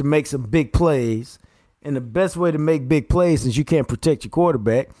is to make some big plays, and the best way to make big plays, since you can't protect your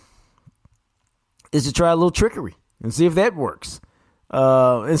quarterback, is to try a little trickery and see if that works.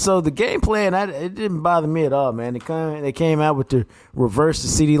 And so the game plan, it didn't bother me at all, man. They came out with the reverse to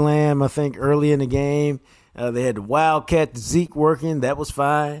CeeDee Lamb, I think, early in the game. They had the Wildcat, the Zeke working. That was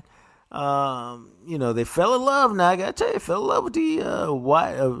fine. They fell in love. Now, I got to tell you, fell in love with the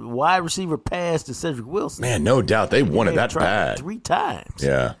wide receiver pass to Cedric Wilson. Man, no doubt. They wanted that bad. 3 times.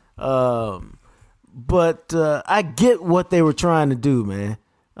 Yeah. But I get what they were trying to do, man.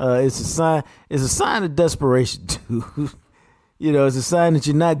 It's a sign of desperation, too. It's a sign that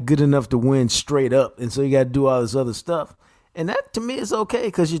you're not good enough to win straight up, and so you got to do all this other stuff. And that, to me, is okay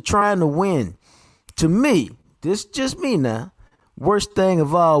because you're trying to win. To me, this is just me now, worst thing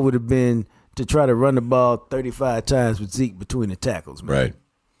of all would have been to try to run the ball 35 times with Zeke between the tackles, man. Right.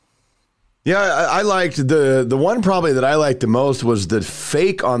 Yeah, I liked the one probably that I liked the most was the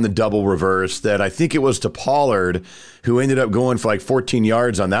fake on the double reverse that I think it was to Pollard, who ended up going for like 14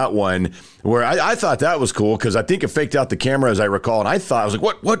 yards on that one, where I thought that was cool because I think it faked out the camera, as I recall, and I was like,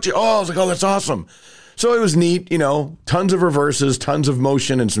 what? I was like, oh, that's awesome. So it was neat, tons of reverses, tons of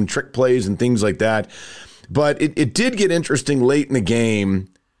motion, and some trick plays and things like that. But it did get interesting late in the game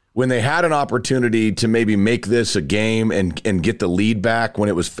when they had an opportunity to maybe make this a game and get the lead back when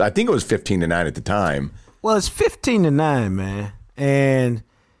I think it was 15-9 at the time. Well, it's 15-9, man. And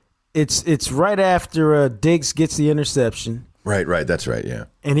it's right after Diggs gets the interception. Right. That's right, yeah.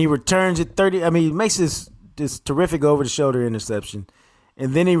 And he returns it 30. I mean, he makes this terrific over-the-shoulder interception.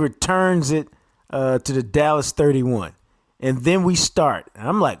 And then he returns it to the Dallas 31. And then we start. And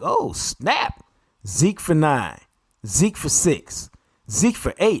I'm like, oh, snap. Zeke for 9. Zeke for 6. Zeke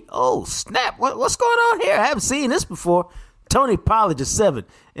for 8. Oh, snap. What's going on here? I haven't seen this before. Tony Pollard for 7.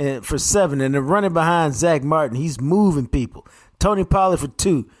 And they're running behind Zach Martin. He's moving people. Tony Pollard for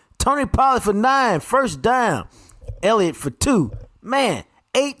 2. Tony Pollard for 9. First down. Elliott for 2. Man,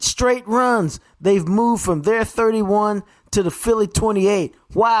 8 straight runs. They've moved from their 31 to the Philly 28.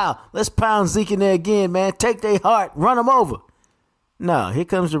 Wow. Let's pound Zeke in there again, man. Take their heart. Run them over. No, here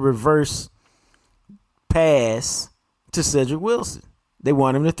comes the reverse pass to Cedric Wilson. They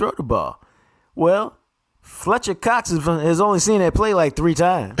want him to throw the ball. Well, Fletcher Cox has only seen that play like 3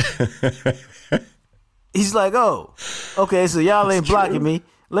 times. He's like, oh, okay, so y'all ain't blocking me.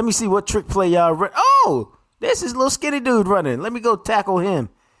 Let me see what trick play y'all run. Oh, there's this little skinny dude running. Let me go tackle him.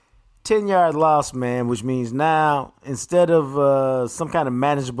 10-yard loss, man, which means now instead of some kind of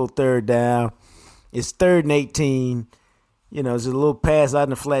manageable third down, it's 3rd and 18. There's a little pass out in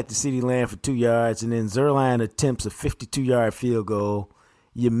the flat to CeeDee Lamb for 2 yards, and then Zerline attempts a 52-yard field goal.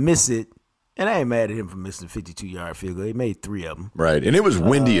 You miss it, and I ain't mad at him for missing a 52-yard field goal. He made 3 of them. Right, and it was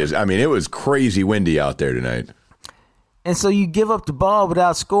windy. It was crazy windy out there tonight. And so you give up the ball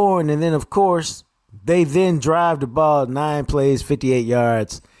without scoring, and then, of course, they then drive the ball 9 plays, 58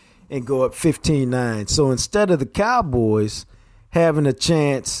 yards, and go up 15-9. So instead of the Cowboys having a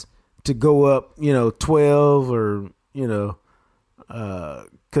chance to go up, 12 or,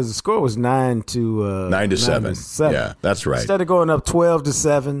 because the score was 9-7. Yeah, that's right. Instead of going up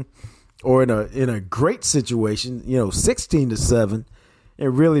 12-7, or in a great situation, 16-7,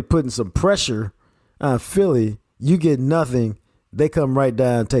 and really putting some pressure on Philly, you get nothing. They come right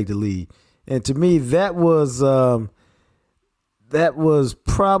down and take the lead. And to me, that was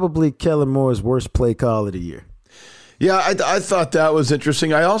probably Kellen Moore's worst play call of the year. Yeah, I thought that was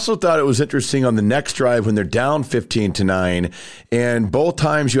interesting. I also thought it was interesting on the next drive when they're down 15-9, and both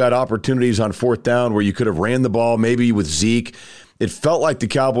times you had opportunities on fourth down where you could have ran the ball, maybe with Zeke. It felt like the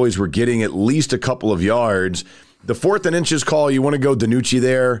Cowboys were getting at least a couple of yards. The 4th and inches call, you want to go DiNucci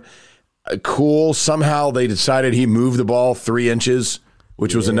there. Cool. Somehow they decided he moved the ball 3 inches,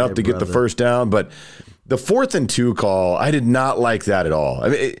 which was enough to get the first down. But the 4th and 2 call, I did not like that at all. I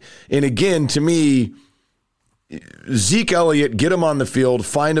mean, and again, to me, Zeke Elliott, get him on the field,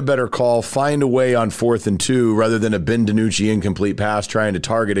 find a better call, find a way on 4th and 2 rather than a Ben DiNucci incomplete pass trying to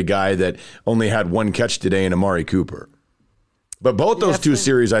target a guy that only had 1 catch today in Amari Cooper. But both those two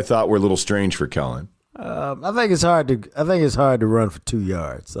series I thought were a little strange for Kellen. I think it's hard to run for 2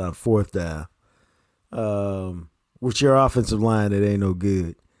 yards on 4th down. With your offensive line, it ain't no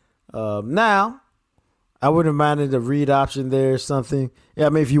good. Now, I wouldn't have minded a read option there or something. Yeah, I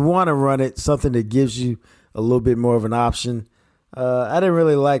mean, if you want to run it, something that gives you a little bit more of an option. I didn't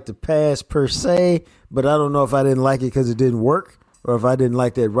really like the pass per se, but I don't know if I didn't like it because it didn't work or if I didn't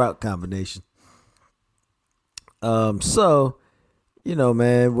like that route combination. So, you know,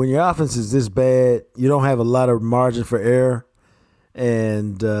 man, when your offense is this bad, you don't have a lot of margin for error.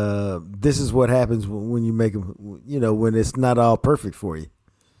 And this is what happens when you make them, you know, when it's not all perfect for you.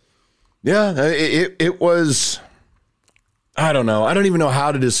 Yeah, it was... I don't know. I don't even know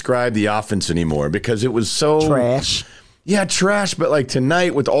how to describe the offense anymore because it was so trash. Yeah, trash. But like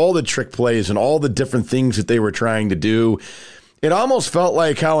tonight with all the trick plays and all the different things that they were trying to do, it almost felt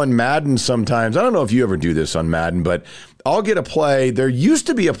like how in Madden sometimes, I don't know if you ever do this on Madden, but I'll get a play. There used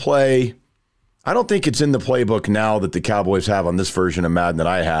to be a play. I don't think it's in the playbook now that the Cowboys have on this version of Madden that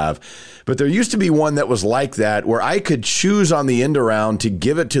I have, but there used to be one that was like that where I could choose on the end around to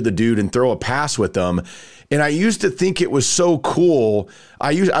give it to the dude and throw a pass with them. And I used to think it was so cool.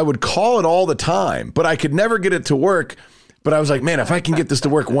 I would call it all the time, but I could never get it to work. But I was like, man, if I can get this to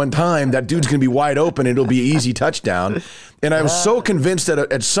work one time, that dude's going to be wide open and it'll be an easy touchdown. And I was so convinced that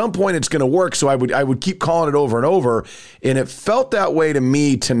at some point it's going to work. So I would keep calling it over and over. And it felt that way to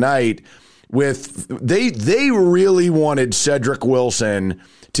me tonight with they really wanted Cedric Wilson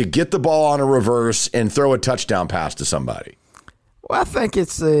to get the ball on a reverse and throw a touchdown pass to somebody. Well, I think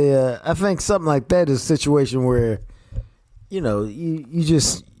I think something like that is a situation where, you know, you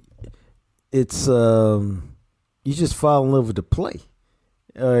just fall in love with the play.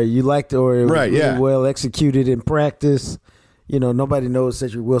 You liked it, or it was really well executed in practice. You know, nobody knows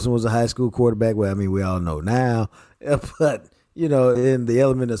Cedric Wilson was a high school quarterback. Well, I mean, we all know now, but you know, in the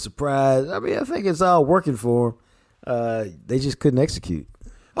element of surprise, I mean, I think it's all working for them. They just couldn't execute.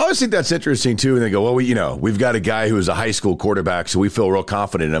 I always think that's interesting, too. And they go, well, we've got a guy who is a high school quarterback, so we feel real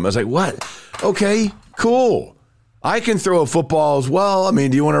confident in him. I was like, what? Okay, cool. I can throw a football as well. I mean,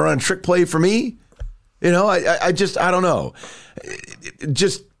 do you want to run a trick play for me? You know, I don't know.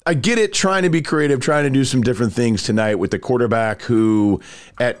 I get it, trying to be creative, trying to do some different things tonight with the quarterback who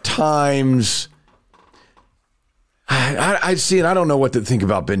at times... I see, and I don't know what to think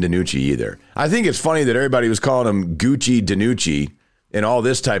about Ben DiNucci either. I think it's funny that everybody was calling him Gucci DiNucci and all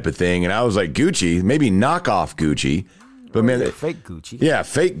this type of thing. And I was like, Gucci, maybe knockoff Gucci. But man, fake Gucci. Yeah,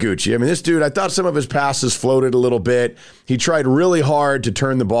 fake Gucci. I mean, this dude, I thought some of his passes floated a little bit. He tried really hard to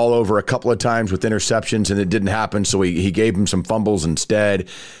turn the ball over a couple of times with interceptions, and it didn't happen, so he gave him some fumbles instead.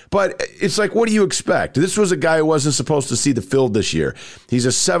 But it's like, what do you expect? This was a guy who wasn't supposed to see the field this year. He's a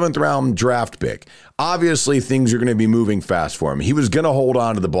 7th-round draft pick. Obviously, things are going to be moving fast for him. He was going to hold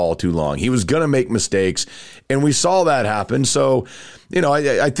on to the ball too long. He was going to make mistakes, and we saw that happen. So, you know,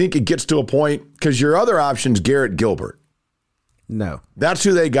 I think it gets to a point, because your other option's Garrett Gilbert. No. That's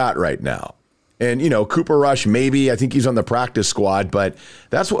who they got right now. And, you know, Cooper Rush, maybe. I think he's on the practice squad, but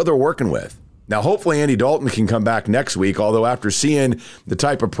that's what they're working with. Now, hopefully Andy Dalton can come back next week, although after seeing the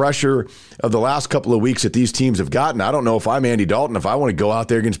type of pressure of the last couple of weeks that these teams have gotten, I don't know if I'm Andy Dalton, if I want to go out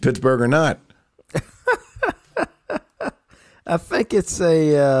there against Pittsburgh or not. I think it's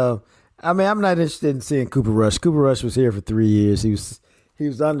I'm not interested in seeing Cooper Rush. Cooper Rush was here for 3 years. He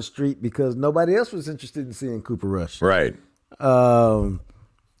was on the street because nobody else was interested in seeing Cooper Rush. Right. You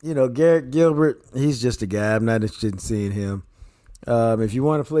know, Garrett Gilbert, he's just a guy. I'm not interested in seeing him. If you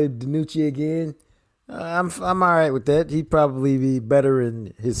want to play DiNucci again, I'm all right with that. He'd probably be better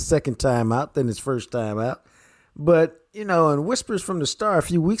in his second time out than his first time out. But, you know, in Whispers from the Star a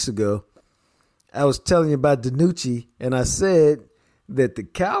few weeks ago, I was telling you about DiNucci, and I said that the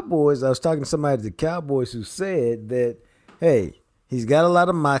Cowboys, I was talking to somebody at the Cowboys who said that, hey, he's got a lot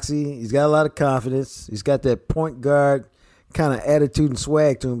of moxie, he's got a lot of confidence, he's got that point guard kind of attitude and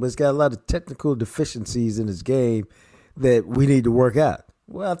swag to him, but he's got a lot of technical deficiencies in his game that we need to work out.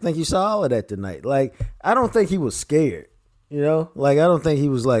 Well, I think you saw all of that tonight. Like, I don't think he was scared. You know, like, I don't think he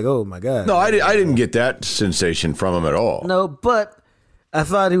was like, oh my God. No, I didn't get that sensation from him at all. No, but I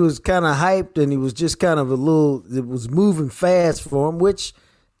thought he was kind of hyped and he was just kind of it was moving fast for him, which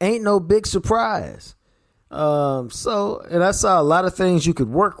ain't no big surprise. And I saw a lot of things you could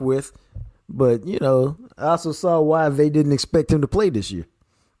work with, but, you know, I also saw why they didn't expect him to play this year.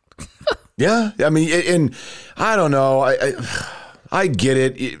 Yeah, I mean, and I don't know. I get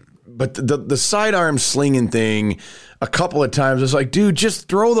it, but the sidearm slinging thing a couple of times, it's like, dude, just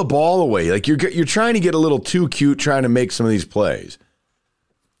throw the ball away. Like, you're trying to get a little too cute trying to make some of these plays.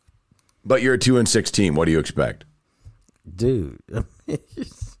 But you're a 2-6 team. What do you expect? Dude,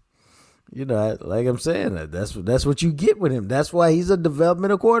 you know, like I'm saying, that's what you get with him. That's why he's a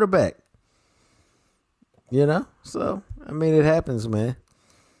developmental quarterback. You know? So, I mean, it happens, man.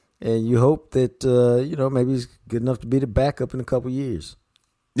 And you hope that, you know, maybe he's good enough to be the backup in a couple years.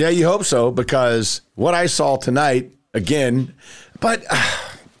 Yeah, you hope so, because what I saw tonight, again, but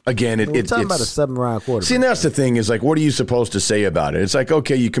again, we're talking about a 7th-round quarterback. See, and that's the thing is, like, what are you supposed to say about it? It's like,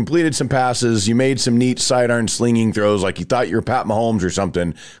 okay, you completed some passes, you made some neat sidearm slinging throws, like you thought you were Pat Mahomes or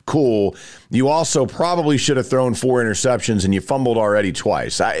something. Cool. You also probably should have thrown 4 interceptions, and you fumbled already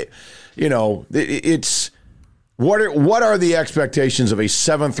twice. It's what are the expectations of a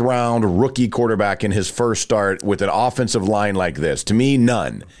 7th-round rookie quarterback in his first start with an offensive line like this? To me,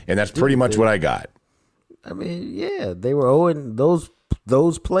 none, and that's pretty much what I got. I mean, yeah, they were 0.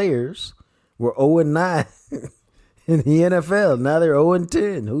 Those players were 0-9 in the NFL. Now they're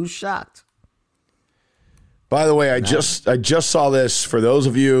 0-10. Who's shocked? By the way, I just saw this for those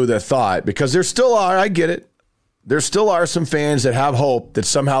of you that thought, because there still are, I get it, there still are some fans that have hope that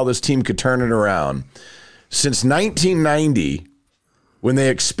somehow this team could turn it around. Since 1990, when they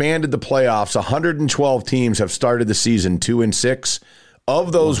expanded the playoffs, 112 teams have started the season 2-6.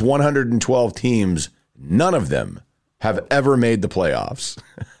 Of those 112 teams, none of them have ever made the playoffs.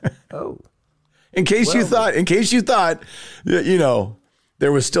 Oh. In case you thought, you know,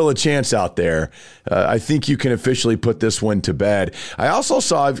 there was still a chance out there, I think you can officially put this one to bed. I also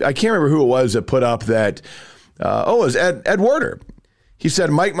saw, I can't remember who it was that put up that, it was Ed Werder. He said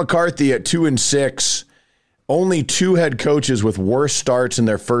Mike McCarthy at 2-6, only 2 head coaches with worse starts in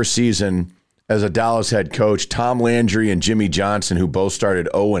their first season as a Dallas head coach, Tom Landry and Jimmy Johnson, who both started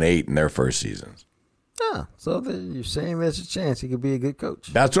 0-8 in their first seasons. Oh, so you're saying there's a chance he could be a good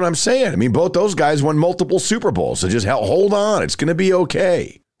coach. That's what I'm saying. I mean, both those guys won multiple Super Bowls, so just hold on. It's going to be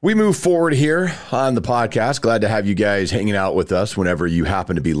okay. We move forward here on the podcast. Glad to have you guys hanging out with us whenever you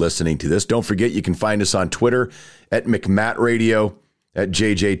happen to be listening to this. Don't forget, you can find us on Twitter at McMattRadio, at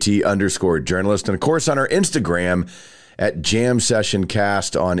JJT_journalist, and of course on our Instagram at Jam Session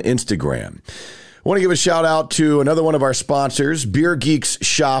Cast on Instagram. I want to give a shout out to another one of our sponsors, Beer Geeks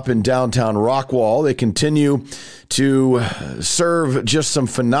Shop in downtown Rockwall. They continue to serve just some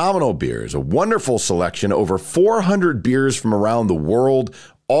phenomenal beers, a wonderful selection, over 400 beers from around the world,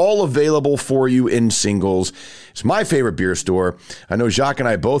 all available for you in singles. It's my favorite beer store. I know Jacques and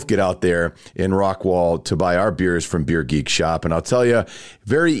I both get out there in Rockwall to buy our beers from Beer Geek Shop. And I'll tell you,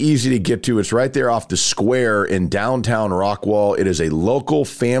 very easy to get to. It's right there off the square in downtown Rockwall. It is a local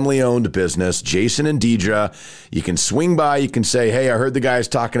family-owned business, Jason and Deidre. You can swing by. You can say, hey, I heard the guys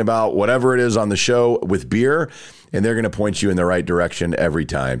talking about whatever it is on the show with beer, and they're going to point you in the right direction every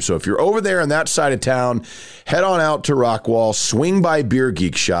time. So if you're over there on that side of town, head on out to Rockwall, swing by Beer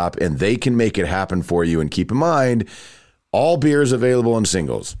Geek Shop, and they can make it happen for you. And keep in mind, all beers available in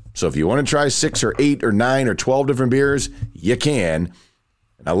singles. So if you want to try 6 or 8 or 9 or 12 different beers, you can.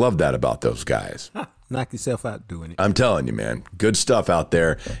 And I love that about those guys. Knock yourself out doing it. I'm telling you, man. Good stuff out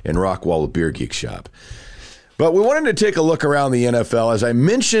there in Rockwall with Beer Geek Shop. But we wanted to take a look around the NFL. As I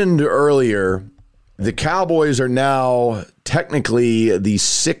mentioned earlier, the Cowboys are now technically the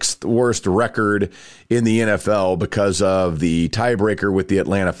 6th worst record in the NFL because of the tiebreaker with the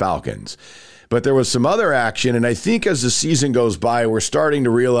Atlanta Falcons. But there was some other action, and I think as the season goes by, we're starting to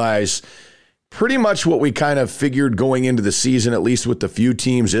realize pretty much what we kind of figured going into the season, at least with the few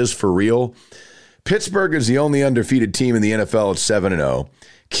teams, is for real. Pittsburgh is the only undefeated team in the NFL at 7-0.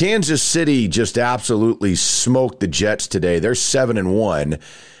 Kansas City just absolutely smoked the Jets today. They're 7-1.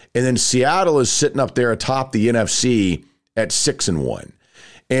 And then Seattle is sitting up there atop the NFC at 6-1.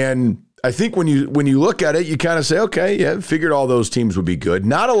 And I think when you look at it, you kind of say, okay, yeah, figured all those teams would be good.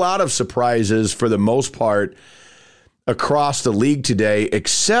 Not a lot of surprises for the most part across the league today,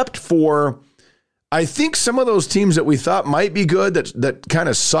 except for I think some of those teams that we thought might be good that kind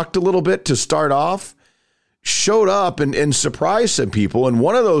of sucked a little bit to start off. showed up and surprised some people. And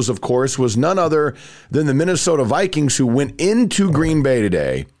one of those, of course, was none other than the Minnesota Vikings, who went into Green Bay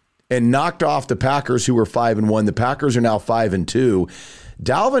today and knocked off the Packers, who were 5-1. The Packers are now 5-2.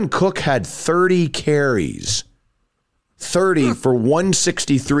 Dalvin Cook had 30 carries, 30 for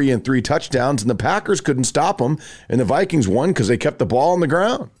 163 and 3 touchdowns, and the Packers couldn't stop him, and the Vikings won because they kept the ball on the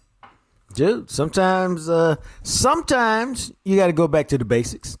ground. Dude, sometimes you got to go back to the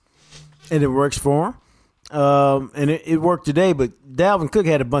basics, and it works for him. And it worked today, but Dalvin Cook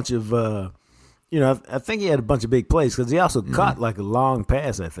had a bunch of, I think he had a bunch of big plays because he also caught like a long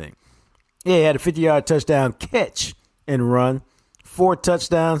pass, I think. Yeah, he had a 50-yard touchdown catch and run, 4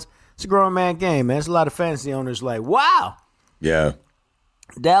 touchdowns. It's a grown man game, man. It's a lot of fantasy owners like, wow. Yeah.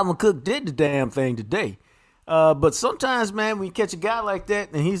 Dalvin Cook did the damn thing today. But sometimes, man, when you catch a guy like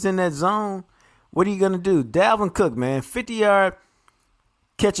that and he's in that zone, what are you going to do? Dalvin Cook, man, 50-yard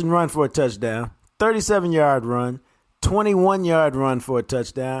catch and run for a touchdown. 37-yard run, 21-yard run for a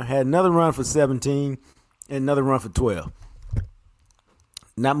touchdown, had another run for 17, and another run for 12.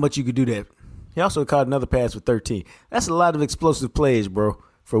 Not much you could do that. He also caught another pass for 13. That's a lot of explosive plays, bro,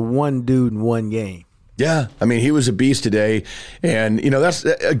 for one dude in one game. Yeah, I mean, he was a beast today. And, that's,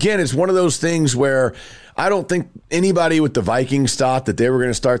 again, it's one of those things where I don't think anybody with the Vikings thought that they were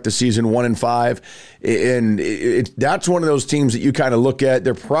going to start the season 1-5. And that's one of those teams that you kind of look at.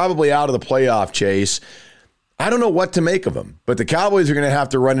 They're probably out of the playoff chase. I don't know what to make of them, but the Cowboys are going to have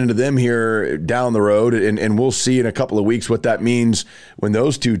to run into them here down the road, and we'll see in a couple of weeks what that means when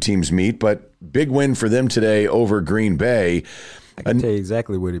those two teams meet. But big win for them today over Green Bay. I can tell you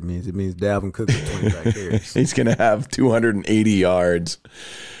exactly what it means. It means Dalvin Cook with 25 carries. He's going to have 280 yards.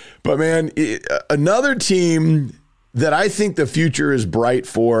 But, man, another team that I think the future is bright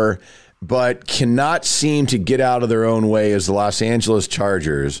for but cannot seem to get out of their own way is the Los Angeles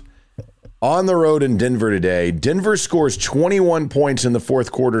Chargers. On the road in Denver today, Denver scores 21 points in the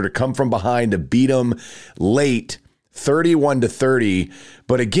fourth quarter to come from behind to beat them late, 31-30.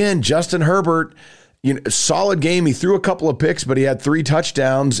 But, again, Justin Herbert, solid game. He threw a couple of picks, but he had 3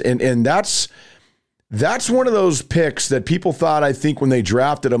 touchdowns, and that's one of those picks that people thought, I think, when they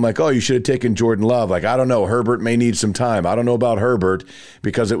drafted him, like, oh, you should have taken Jordan Love. Like, I don't know. Herbert may need some time. I don't know about Herbert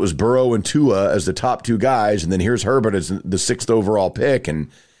because it was Burrow and Tua as the top 2 guys, and then here's Herbert as the 6th overall pick. And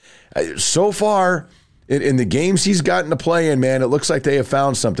so far, in the games he's gotten to play in, man, it looks like they have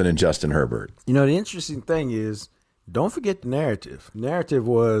found something in Justin Herbert. The interesting thing is, don't forget the narrative. Narrative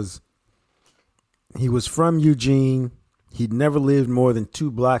was he was from Eugene. He'd never lived more than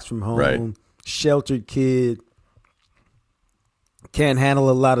 2 blocks from home. Right. Sheltered kid. Can't handle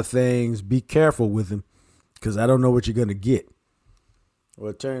a lot of things. Be careful with him because I don't know what you're going to get. Well,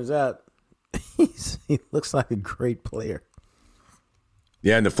 it turns out he looks like a great player.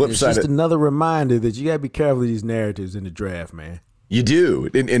 Yeah, and the flip side. It's just another reminder that you got to be careful of these narratives in the draft, man. You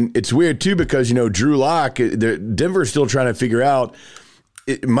do. And it's weird, too, because, Drew Lock, Denver's still trying to figure out,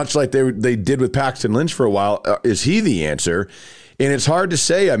 much like they did with Paxton Lynch for a while, is he the answer? And it's hard to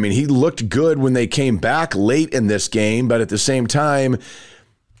say. I mean, he looked good when they came back late in this game, but at the same time,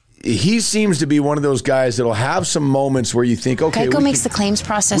 he seems to be one of those guys that'll have some moments where you think, okay, Geico makes the claims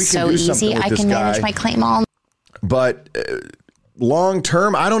process so easy. I can manage my claim all. But long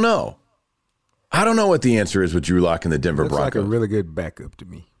term, I don't know. I don't know what the answer is with Drew Lock and the Denver Broncos. Looks like a really good backup to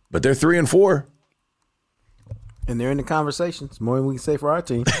me. But they're 3-4. And they're in the conversations. More than we can say for our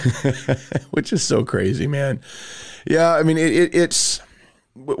team. Which is so crazy, man. Yeah, I mean, it's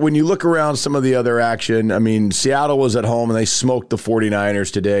when you look around some of the other action, I mean, Seattle was at home and they smoked the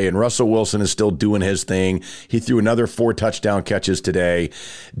 49ers today, and Russell Wilson is still doing his thing. He threw another 4 touchdown catches today.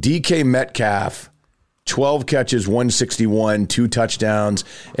 DK Metcalf, 12 catches, 161, 2 touchdowns.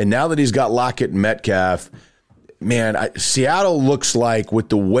 And now that he's got Lockett and Metcalf, man, Seattle looks like, with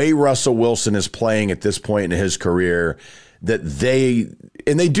the way Russell Wilson is playing at this point in his career, that they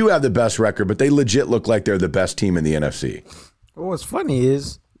do have the best record, but they legit look like they're the best team in the NFC. Well, what's funny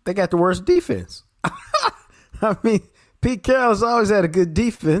is they got the worst defense. I mean, Pete Carroll's always had a good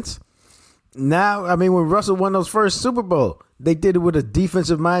defense. Now, I mean, when Russell won those first Super Bowl, they did it with a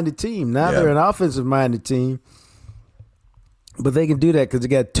defensive-minded team. Now they're an offensive-minded team. But they can do that because they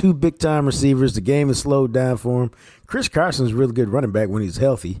got 2 big-time receivers. The game is slowed down for them. Chris Carson's a really good running back when he's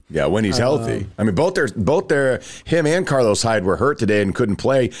healthy. Yeah, when he's healthy. I mean, both him and Carlos Hyde were hurt today and couldn't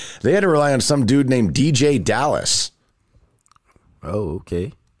play. They had to rely on some dude named DJ Dallas. Oh,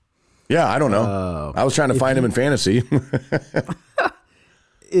 okay. Yeah, I don't know. I was trying to find him in fantasy.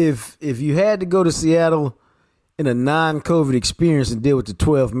 If you had to go to Seattle in a non-COVID experience and deal with the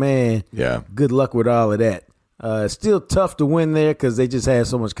 12th man, good luck with all of that. It's still tough to win there because they just have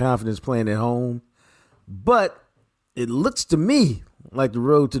so much confidence playing at home. But it looks to me like the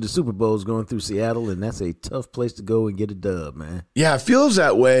road to the Super Bowl is going through Seattle, and that's a tough place to go and get a dub, man. Yeah, it feels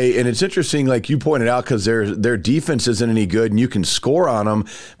that way, and it's interesting, like you pointed out, because their defense isn't any good, and you can score on them.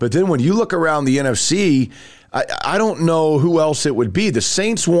 But then when you look around the NFC, I don't know who else it would be. The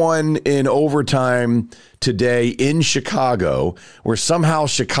Saints won in overtime today in Chicago, where somehow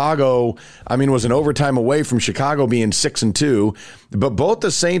Chicago, was an overtime away from Chicago being 6-2. But both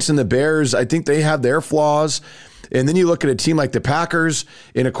the Saints and the Bears, I think they have their flaws. And then you look at a team like the Packers,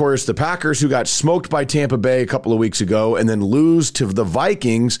 and of course the Packers, who got smoked by Tampa Bay a couple of weeks ago and then lose to the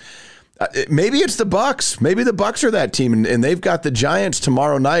Vikings. Maybe it's the Bucs. Maybe the Bucs are that team, and they've got the Giants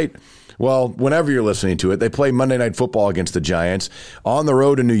tomorrow night. Well, whenever you're listening to it, they play Monday Night Football against the Giants on the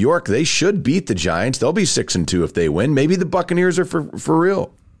road in New York. They should beat the Giants. They'll be 6-2 if they win. Maybe the Buccaneers are for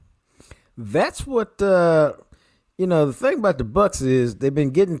real. That's what the thing about the Bucs is they've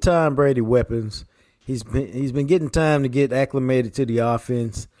been getting Tom Brady weapons. He's been getting time to get acclimated to the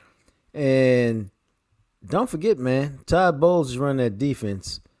offense. And don't forget, man, Todd Bowles is running that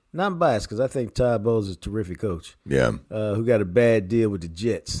defense. Not I'm biased because I think Todd Bowles is a terrific coach. Yeah. Who got a bad deal with the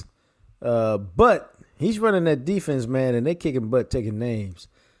Jets. But he's running that defense, man, and they kicking butt, taking names.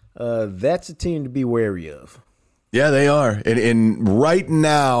 That's a team to be wary of. Yeah, they are. And right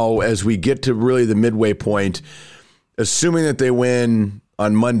now, as we get to really the midway point, assuming that they win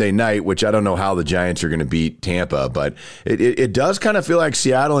on Monday night, which I don't know how the Giants are going to beat Tampa, but it does kind of feel like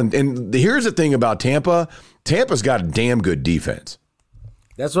Seattle. And here's the thing about Tampa. Tampa's got a damn good defense.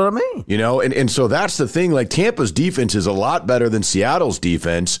 That's what I mean. And so that's the thing. Like, Tampa's defense is a lot better than Seattle's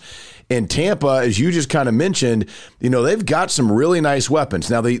defense. And Tampa, as you just kind of mentioned, they've got some really nice weapons.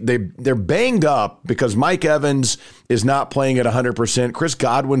 Now, they're banged up because Mike Evans is not playing at 100%. Chris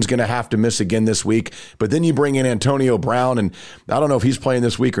Godwin's going to have to miss again this week. But then you bring in Antonio Brown, and I don't know if he's playing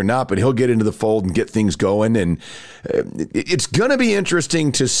this week or not, but he'll get into the fold and get things going. And it's going to be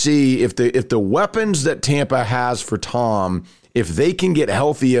interesting to see if the weapons that Tampa has for Tom, if they can get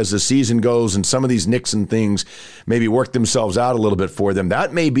healthy as the season goes and some of these nicks and things maybe work themselves out a little bit for them,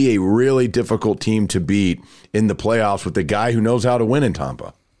 that may be a really difficult team to beat in the playoffs with the guy who knows how to win in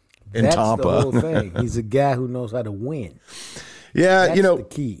Tampa. That's the whole thing. He's a guy who knows how to win. Yeah, That's the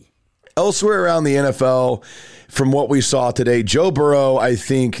key. Elsewhere around the NFL, from what we saw today, Joe Burrow, I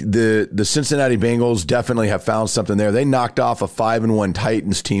think the Cincinnati Bengals definitely have found something there. They knocked off a 5-1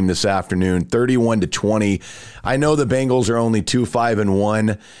 Titans team this afternoon, 31-20. I know the Bengals are only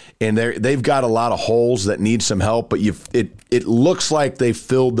 2-5-1, and they've got a lot of holes that need some help, but it looks like they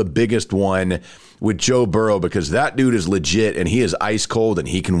filled the biggest one with Joe Burrow because that dude is legit, and he is ice cold, and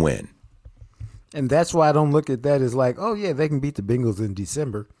he can win. And that's why I don't look at that as like, oh, yeah, they can beat the Bengals in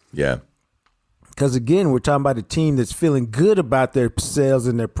December. Yeah. Because, again, we're talking about a team that's feeling good about their sales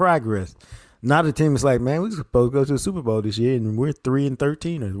and their progress. Not a team that's like, man, we're supposed to go to the Super Bowl this year, and we're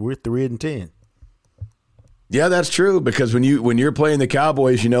 3-13 or we're 3-10. Yeah, that's true, because when you're playing the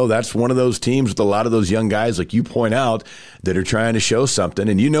Cowboys, that's one of those teams with a lot of those young guys, like you point out, that are trying to show something.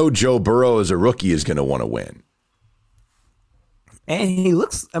 And Joe Burrow as a rookie is going to want to win. And he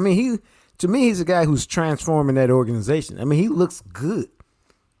looks, to me, he's a guy who's transforming that organization. He looks good.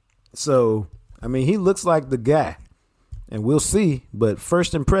 So, he looks like the guy, and we'll see. But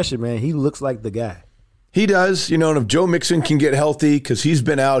first impression, man, he looks like the guy. He does, and if Joe Mixon can get healthy, because he's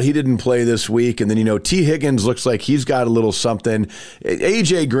been out, he didn't play this week. And then, T. Higgins looks like he's got a little something.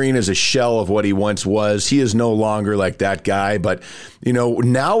 A.J. Green is a shell of what he once was. He is no longer like that guy. But,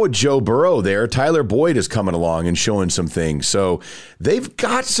 now with Joe Burrow there, Tyler Boyd is coming along and showing some things. So they've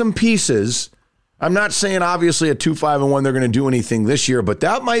got some pieces. I'm not saying, obviously, at 2-5-1 they're going to do anything this year, but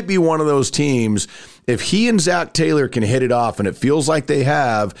that might be one of those teams. If he and Zach Taylor can hit it off, and it feels like they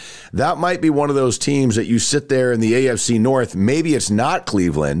have, that might be one of those teams that you sit there in the AFC North. Maybe it's not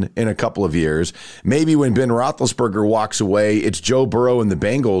Cleveland in a couple of years. Maybe when Ben Roethlisberger walks away, it's Joe Burrow and the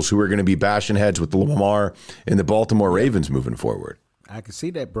Bengals who are going to be bashing heads with Lamar and the Baltimore Ravens moving forward. I can see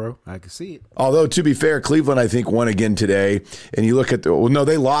that, bro. I can see it. Although, to be fair, Cleveland, I think, won again today. And you look at they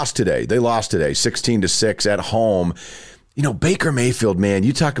lost today. They lost today, 16-6 at home. Baker Mayfield, man,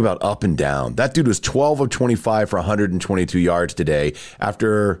 you talk about up and down. That dude was 12 of 25 for 122 yards today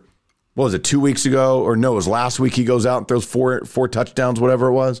after, 2 weeks ago? Or no, it was last week he goes out and throws four touchdowns, whatever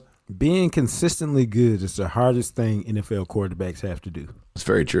it was. Being consistently good is the hardest thing NFL quarterbacks have to do. It's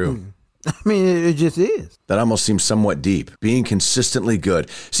very true. It just is. That almost seems somewhat deep. Being consistently good.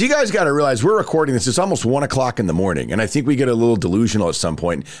 So you guys got to realize we're recording this. It's almost 1 o'clock in the morning. And I think we get a little delusional at some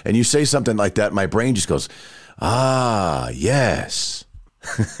point. And you say something like that, my brain just goes, yes.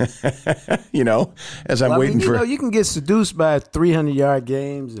 As I'm waiting for. You can get seduced by 300-yard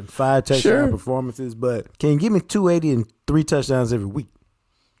games and 5 touchdown performances, but can you give me 280 and 3 touchdowns every week?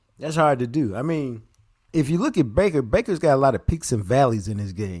 That's hard to do. I mean, if you look at Baker, Baker's got a lot of peaks and valleys in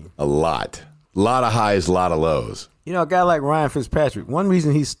his game. A lot of highs, a lot of lows. A guy like Ryan Fitzpatrick, one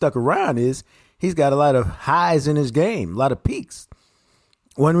reason he's stuck around is he's got a lot of highs in his game, a lot of peaks.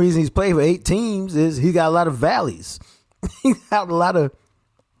 One reason he's played for 8 teams is he got a lot of valleys. He's got a lot of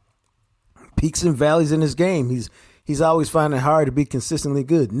peaks and valleys in his game. He's always finding it hard to be consistently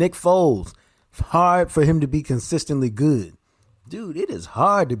good. Nick Foles, hard for him to be consistently good. Dude, it is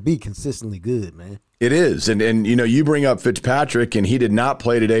hard to be consistently good, man. It is. And you bring up Fitzpatrick, and he did not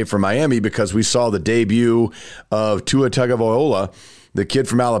play today for Miami because we saw the debut of Tua Tagovailoa, the kid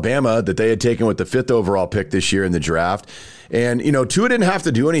from Alabama that they had taken with the 5th overall pick this year in the draft. And, Tua didn't have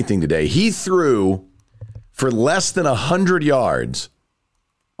to do anything today. He threw for less than 100 yards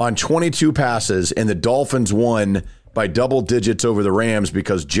on 22 passes, and the Dolphins won by double digits over the Rams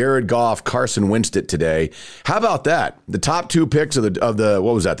because Jared Goff, Carson Wentz it today. How about that? The top 2 picks of the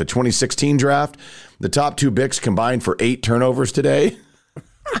what was that, the 2016 draft? The top 2 picks combined for 8 turnovers today.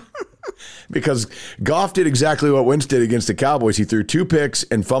 Because Goff did exactly what Wentz did against the Cowboys. He threw 2 picks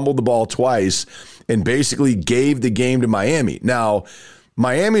and fumbled the ball twice and basically gave the game to Miami. Now,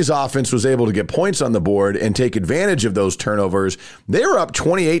 Miami's offense was able to get points on the board and take advantage of those turnovers. They were up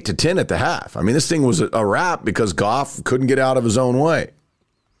 28-10 at the half. I mean, this thing was a wrap because Goff couldn't get out of his own way.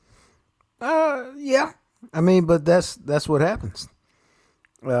 Yeah. I mean, but that's what happens.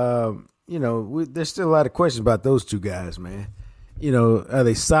 There's still a lot of questions about those 2 guys, man. Are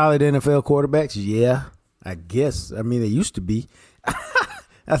they solid NFL quarterbacks? Yeah, I guess. I mean, they used to be.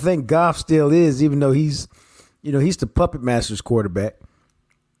 I think Goff still is, even though he's the puppet master's quarterback.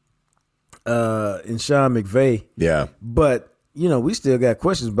 In Sean McVay. Yeah. But, we still got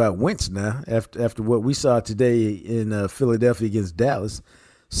questions about Wentz now after what we saw today in Philadelphia against Dallas.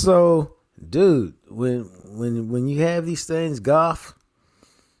 So, dude, when you have these things, Goff,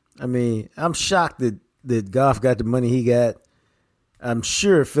 I mean, I'm shocked that Goff got the money he got. I'm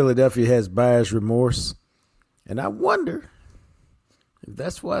sure Philadelphia has buyer's remorse. And I wonder if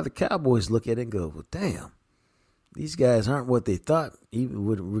that's why the Cowboys look at it and go, well, damn. These guys aren't what they thought, even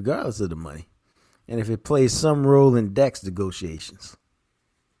regardless of the money. And if it plays some role in Dak's negotiations.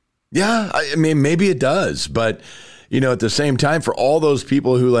 Yeah, I mean, maybe it does. But, at the same time, for all those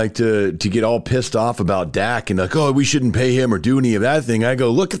people who like to get all pissed off about Dak and like, oh, we shouldn't pay him or do any of that thing, I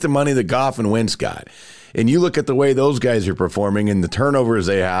go, look at the money that Goff and Wentz got. And you look at the way those guys are performing and the turnovers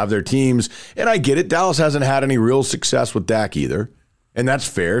they have, their teams. And I get it. Dallas hasn't had any real success with Dak either. And that's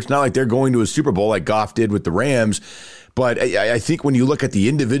fair. It's not like they're going to a Super Bowl like Goff did with the Rams. But I think when you look at the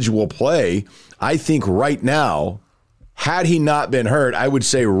individual play, I think right now, had he not been hurt, I would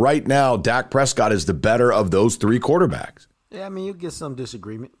say right now Dak Prescott is the better of those 3 quarterbacks. Yeah, I mean, you get some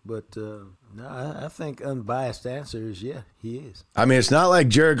disagreement, but no, I think unbiased answer is, yeah, he is. I mean, it's not like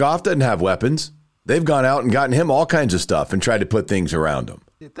Jared Goff doesn't have weapons. They've gone out and gotten him all kinds of stuff and tried to put things around him.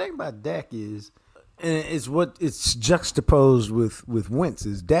 The thing about Dak is, and it's juxtaposed with Wentz,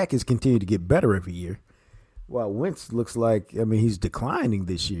 is Dak has continued to get better every year, while Wentz looks like, I mean, he's declining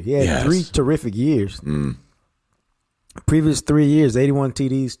this year. He had 3 terrific years. Previous 3 years, 81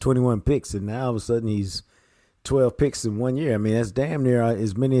 TDs, 21 picks, and now all of a sudden he's 12 picks in 1 year. I mean, that's damn near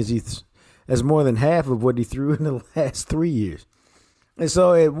as many as more than half of what he threw in the last 3 years. And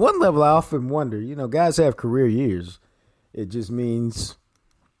so at one level, I often wonder, guys have career years. It just means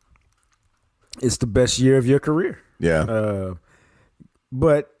it's the best year of your career. Yeah.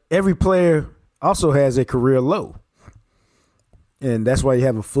 But every player also has a career low. And that's why you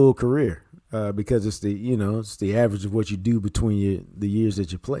have a full career, because it's the average of what you do between the years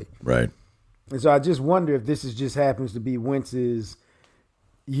that you play. Right. And so I just wonder if this just happens to be Wentz's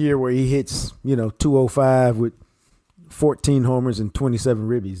year where he hits, 205 with 14 homers and 27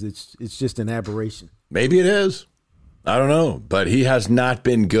 ribbies. It's just an aberration. Maybe it is. I don't know. But he has not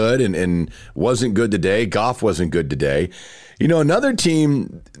been good and wasn't good today. Goff wasn't good today. Another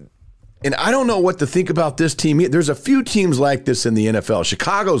team, and I don't know what to think about this team. There's a few teams like this in the NFL.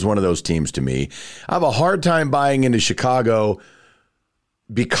 Chicago's one of those teams to me. I have a hard time buying into Chicago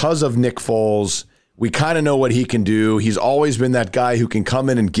because of Nick Foles. We kind of know what he can do. He's always been that guy who can come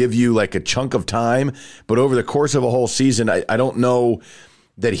in and give you like a chunk of time. But over the course of a whole season, I don't know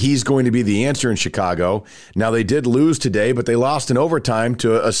that he's going to be the answer in Chicago. Now, they did lose today, but they lost in overtime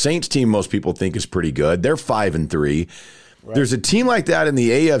to a Saints team most people think is pretty good. They're 5-3. Right. There's a team like that in the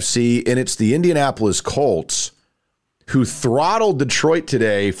AFC, and it's the Indianapolis Colts, who throttled Detroit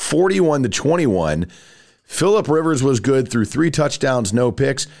today 41-21. Phillip Rivers was good through 3 touchdowns, no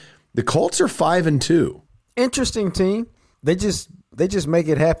picks. The Colts are 5-2. Interesting team. They just make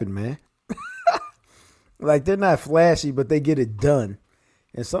it happen, man. Like, they're not flashy, but they get it done.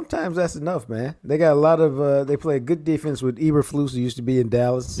 And sometimes that's enough, man. They got a lot of they play good defense with Eberflus, who used to be in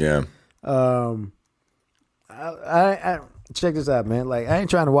Dallas. Yeah. I check this out, man. Like, I ain't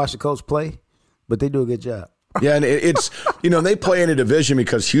trying to watch the Colts play, but they do a good job. Yeah, and it's, they play in a division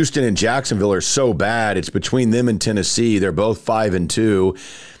because Houston and Jacksonville are so bad. It's between them and Tennessee. They're both 5-2.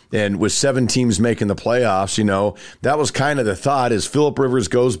 And with 7 teams making the playoffs, that was kind of the thought as Phillip Rivers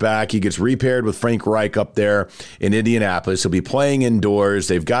goes back. He gets repaired with Frank Reich up there in Indianapolis. He'll be playing indoors.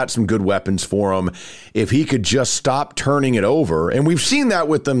 They've got some good weapons for him. If he could just stop turning it over, and we've seen that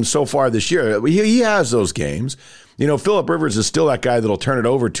with them so far this year. He has those games. Phillip Rivers is still that guy that'll turn it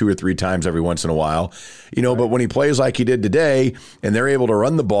over 2 or 3 times every once in a while. But when he plays like he did today, and they're able to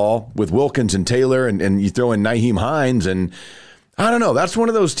run the ball with Wilkins and Taylor, and you throw in Nyheim Hines, and I don't know. That's one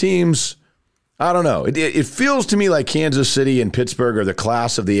of those teams. I don't know. It feels to me like Kansas City and Pittsburgh are the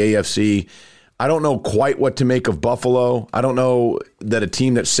class of the AFC. I don't know quite what to make of Buffalo. I don't know that a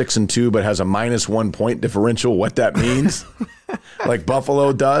team that's 6-2 but has a -1 point differential, what that means, like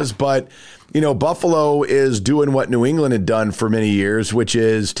Buffalo does. But, Buffalo is doing what New England had done for many years, which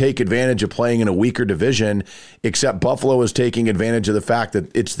is take advantage of playing in a weaker division, except Buffalo is taking advantage of the fact that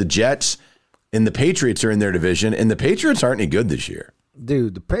it's the Jets and the Patriots are in their division, and the Patriots aren't any good this year.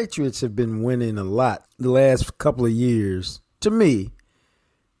 Dude, the Patriots have been winning a lot the last couple of years, to me,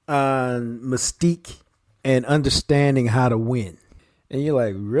 on mystique and understanding how to win. And you're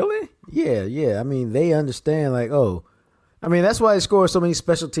like, really? Yeah. I mean, they understand, that's why they score so many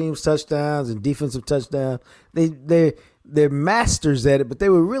special teams touchdowns and defensive touchdowns. They're masters at it, but they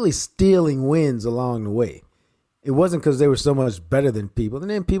were really stealing wins along the way. It wasn't because they were so much better than people. And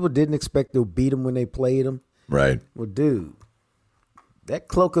then people didn't expect to beat them when they played them. Right. Well, dude, that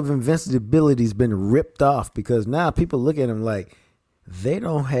cloak of invincibility has been ripped off because now people look at them like they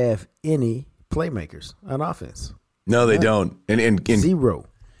don't have any playmakers on offense. No, they don't. And zero.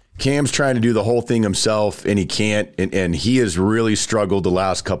 Cam's trying to do the whole thing himself, and he can't. And he has really struggled the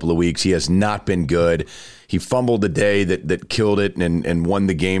last couple of weeks. He has not been good. He fumbled the day that killed it and won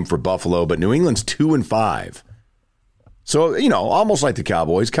the game for Buffalo. But New England's 2-5. So, almost like the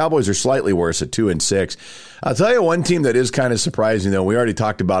Cowboys. Cowboys are slightly worse at 2-6. I'll tell you one team that is kind of surprising, though. We already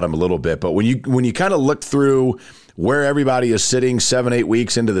talked about them a little bit. But when you kind of look through where everybody is sitting 7-8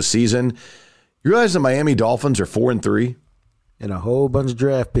 weeks into the season, you realize the Miami Dolphins are 4-3? And a whole bunch of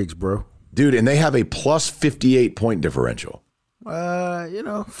draft picks, bro. Dude, and they have a plus 58 point differential.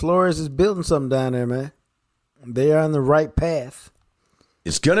 Flores is building something down there, man. They are on the right path.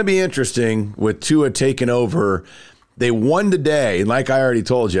 It's going to be interesting with Tua taking over. They won today, and like I already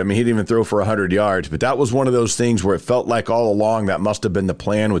told you, he didn't even throw for 100 yards, but that was one of those things where it felt like all along that must have been the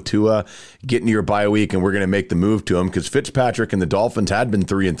plan with Tua, getting to your bye week, and we're going to make the move to him, because Fitzpatrick and the Dolphins had been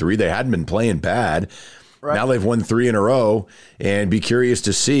 3-3. They hadn't been playing bad. Right. Now they've won 3 in a row, and be curious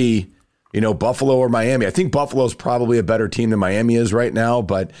to see, Buffalo or Miami. I think Buffalo's probably a better team than Miami is right now,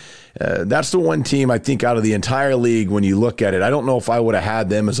 but that's the one team I think out of the entire league, when you look at it, I don't know if I would have had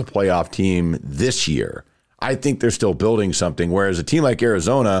them as a playoff team this year. I think they're still building something, whereas a team like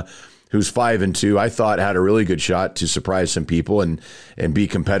Arizona, who's 5-2, I thought had a really good shot to surprise some people and be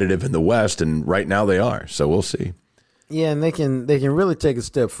competitive in the West, and right now they are. So we'll see. Yeah, and they can really take a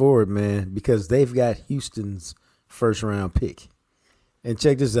step forward, man, because they've got Houston's first-round pick. And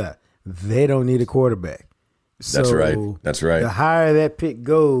check this out. They don't need a quarterback. That's right. The higher that pick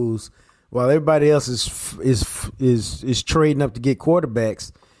goes, while everybody else is trading up to get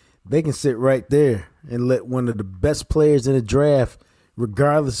quarterbacks, they can sit right there and let one of the best players in the draft,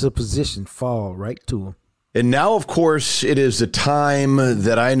 regardless of position, fall right to them. And now, of course, it is the time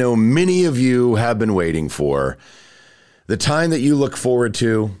that I know many of you have been waiting for. The time that you look forward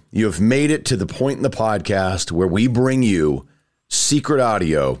to. You have made it to the point in the podcast where we bring you secret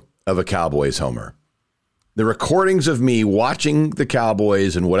audio of a Cowboys Homer. The recordings of me watching the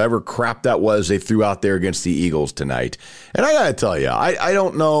Cowboys and whatever crap that was they threw out there against the Eagles tonight. And I got to tell you, I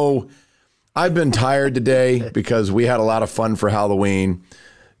don't know. I've been tired today because we had a lot of fun for Halloween.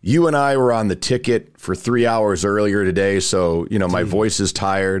 You and I were on the ticket for 3 hours earlier today, so, my voice is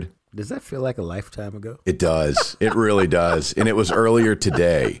tired. Does that feel like a lifetime ago? It does. It really does. And it was earlier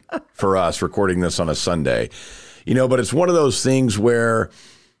today for us recording this on a Sunday. But it's one of those things where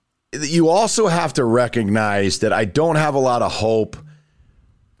you also have to recognize that I don't have a lot of hope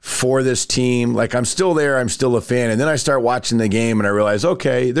for this team. Like, I'm still there. I'm still a fan. And then I start watching the game and I realize,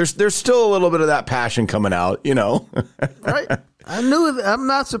 okay, there's still a little bit of that passion coming out, Right. I knew it. I'm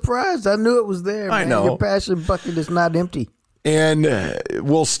not surprised. I knew it was there. Man. I know. Your passion bucket is not empty. And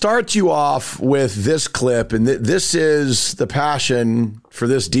we'll start you off with this clip, and this is the passion for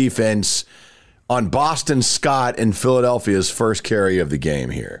this defense on Boston Scott in Philadelphia's first carry of the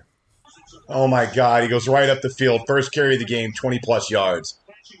game here. Oh, my God. He goes right up the field. First carry of the game, 20-plus yards.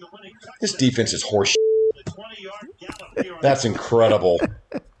 This defense is horse. That's incredible.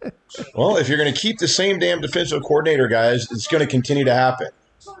 Well, if you're going to keep the same damn defensive coordinator, guys, it's going to continue to happen.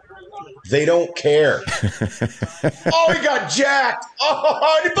 They don't care. Oh, he got jacked.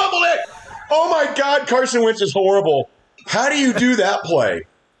 Oh, he bubbled it. Oh, my God. Carson Wentz is horrible. How do you do that play?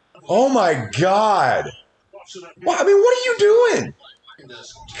 Oh, my God. Well, I mean, what are you doing?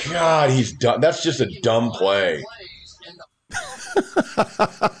 God, he's dumb. That's just a dumb play.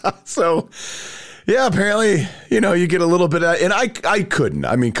 So, yeah, apparently, you get a little bit of, and I couldn't.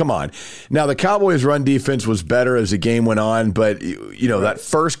 I mean, come on. Now, the Cowboys' run defense was better as the game went on, but, that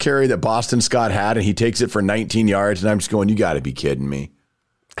first carry that Boston Scott had, and he takes it for 19 yards, and I'm just going, you got to be kidding me.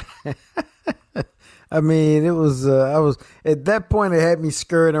 I mean, it was, at that point, it had me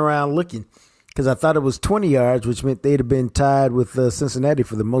scurrying around looking because I thought it was 20 yards, which meant they'd have been tied with Cincinnati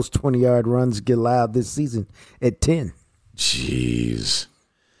for the most 20-yard runs get allowed this season at 10. Jeez.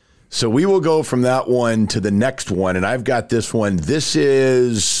 So we will go from that one to the next one, and I've got this one. This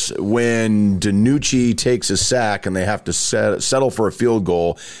is when DiNucci takes a sack, and they have to settle for a field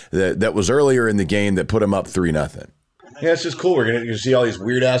goal that was earlier in the game that put them up 3-0. Yeah, it's just cool. We're going to see all these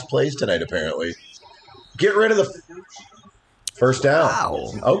weird-ass plays tonight, apparently. Get rid of the first down.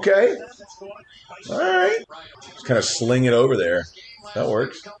 Wow. Okay. All right. Just kind of sling it over there. That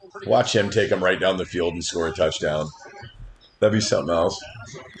works. Watch him take them right down the field and score a touchdown. That'd be something else.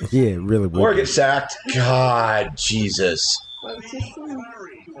 Yeah, it really would. Or get sacked. God, Jesus.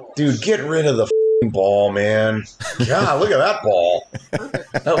 Dude, get rid of the ball, man. God, look at that ball.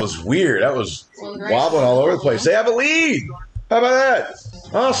 That was weird. That was wobbling all over the place. They have a lead. How about that?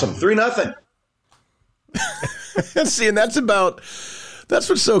 Awesome. 3-0. See, and that's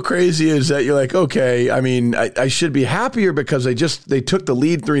what's so crazy is that you're like, okay, I mean, I should be happier because they took the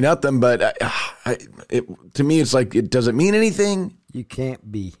lead 3-0, but to me, it's like, it doesn't mean anything. You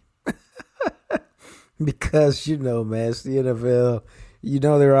can't be. Because, man, it's the NFL.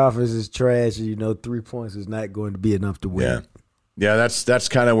 Their offense is trash, and 3 points is not going to be enough to win. Yeah, that's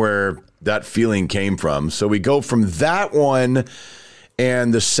kind of where that feeling came from. So we go from that one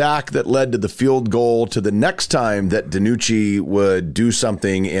and the sack that led to the field goal to the next time that DiNucci would do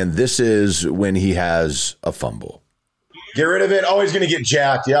something, and this is when he has a fumble. Get rid of it. Oh, he's going to get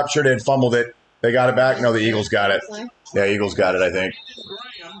jacked. Yep, sure did. Fumbled it. They got it back. No, the Eagles got it. Yeah, Eagles got it, I think.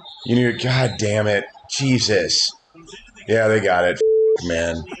 God damn it. Jesus. Yeah, they got it.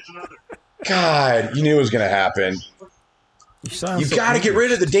 Man. God, you knew it was going to happen. You got to get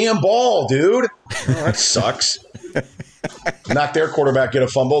rid of the damn ball, dude. Oh, that sucks. Knock their quarterback, get a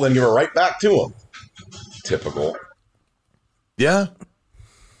fumble, then give it right back to him. Typical. Yeah.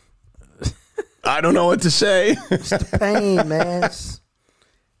 I don't know what to say. It's the pain, man. That's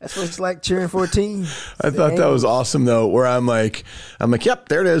what it's like cheering for a team. I thought that was awesome, though, where I'm like, yep,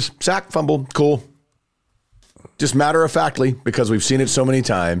 there it is. Sack, fumble, cool. Just matter-of-factly, because we've seen it so many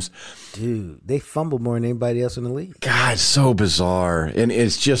times. Dude, they fumble more than anybody else in the league. God, it's so bizarre. And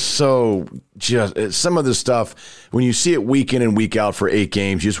it's just some of the stuff, when you see it week in and week out for 8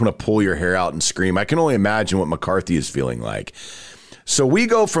 games, you just want to pull your hair out and scream. I can only imagine what McCarthy is feeling like. So we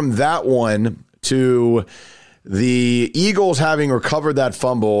go from that one to the Eagles having recovered that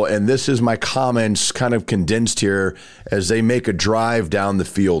fumble, and this is my comments kind of condensed here as they make a drive down the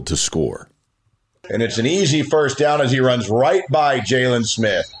field to score. And it's an easy first down as he runs right by Jalen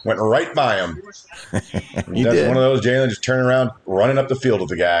Smith. Went right by him. That's one of those, Jalen just turning around, running up the field with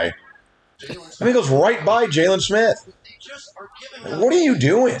the guy. And he goes right by Jalen Smith. What are you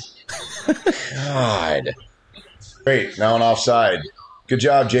doing? God. Great, now an offside. Good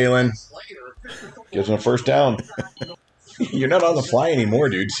job, Jalen. Gives him a first down. You're not on the fly anymore,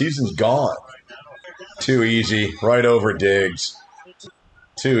 dude. Season's gone. Too easy. Right over Diggs.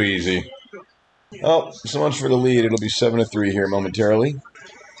 Too easy. Oh, so much for the lead. It'll be 7-3 here momentarily.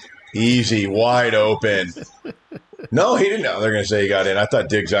 Easy, wide open. No, he didn't know. They're going to say he got in. I thought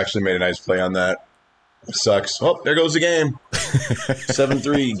Diggs actually made a nice play on that. It sucks. Oh, there goes the game.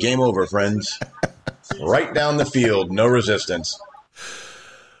 7-3, game over, friends. Right down the field, no resistance.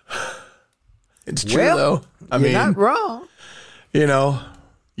 It's true, though. I mean, you're not wrong.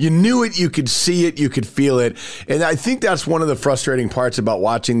 You knew it, you could see it, you could feel it. And I think that's one of the frustrating parts about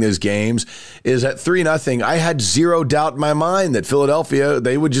watching these games is at 3-0, I had zero doubt in my mind that Philadelphia,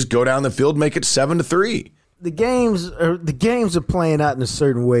 they would just go down the field and make it 7-3. the games are playing out in a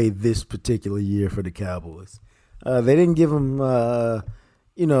certain way this particular year for the Cowboys. They didn't give them, the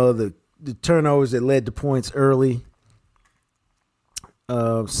turnovers that led to points early.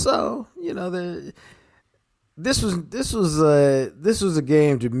 So this was a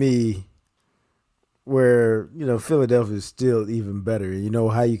game to me where Philadelphia is still even better. You know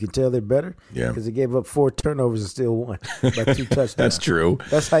how you can tell they're better? Yeah, because they gave up 4 turnovers and still won by 2 touchdowns. That's true.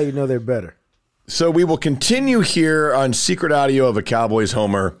 That's how you know they're better. So we will continue here on Secret Audio of a Cowboys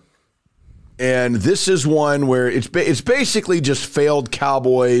Homer. And this is one where it's basically just failed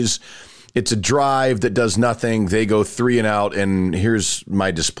Cowboys. It's a drive that does nothing. They go 3 and out, and here's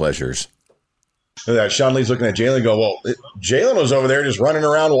my displeasures. Look at that. Sean Lee's looking at Jalen go, well, Jalen was over there just running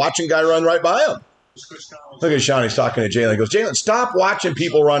around watching guy run right by him. Look at Sean. He's talking to Jalen. He goes, Jalen, stop watching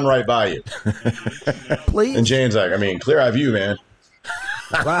people run right by you. Please. And Jalen's like, clear eye view, man.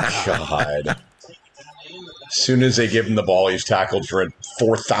 Wow. God. As soon as they give him the ball, he's tackled for a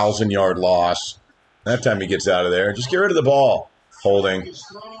 4,000-yard loss. That time he gets out of there. Just get rid of the ball. Holding.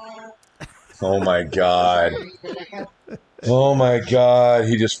 Oh, my God. Oh, my God.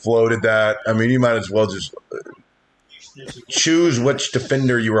 He just floated that. You might as well just choose which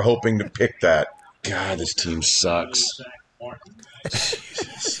defender you were hoping to pick that. God, this team sucks.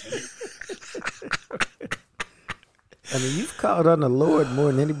 You've called on the Lord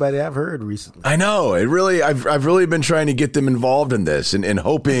more than anybody I've heard recently. I know. I've really been trying to get them involved in this and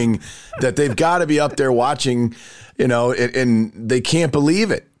hoping that they've got to be up there watching, and they can't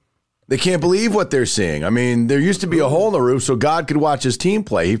believe it. They can't believe what they're seeing. There used to be a hole in the roof so God could watch his team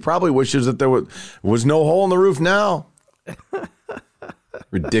play. He probably wishes that there was no hole in the roof now.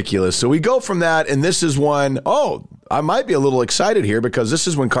 Ridiculous. So we go from that, and this is one, I might be a little excited here because this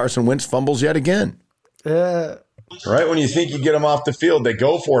is when Carson Wentz fumbles yet again. Right when you think you get him off the field, they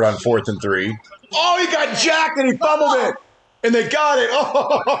go for it on 4th and 3. Oh, he got jacked and he fumbled it. And they got it.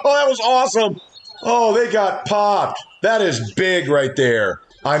 Oh, that was awesome. Oh, they got popped. That is big right there.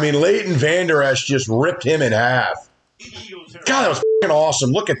 Leighton Vander Esch just ripped him in half. God, that was f***ing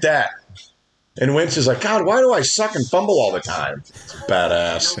awesome. Look at that. And Wentz is like, God, why do I suck and fumble all the time? It's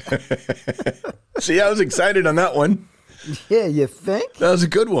badass. See, I was excited on that one. Yeah, you think? That was a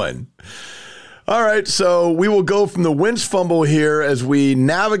good one. All right, so we will go from the Wentz fumble here as we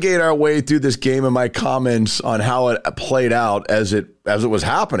navigate our way through this game and my comments on how it played out as it was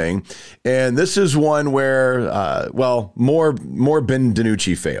happening. And this is one where, more Ben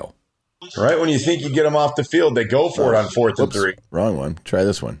DiNucci fail. Right when you think you get him off the field, they go for it on 4th and 3. Wrong one. Try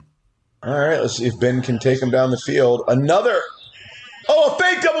this one. All right, let's see if Ben can take him down the field. Another. Oh, a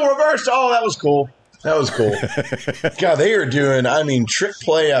fake double reverse. Oh, that was cool. That was cool. God, they are doing, trick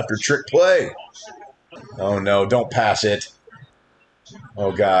play after trick play. Oh, no, don't pass it.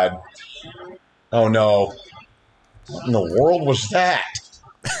 Oh, God. Oh, no. What in the world was that?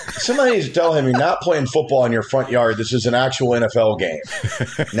 Somebody needs to tell him you're not playing football in your front yard. This is an actual NFL game.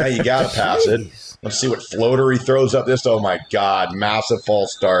 Now you got to pass it. Let's see what floater he throws up this. Oh, my God. Massive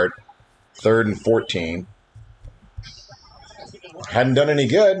false start. 3rd and 14. Hadn't done any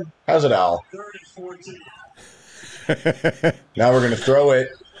good. How's it, Al? Now we're going to throw it.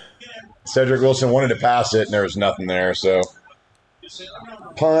 Cedric Wilson wanted to pass it, and there was nothing there, so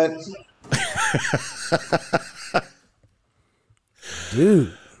punt.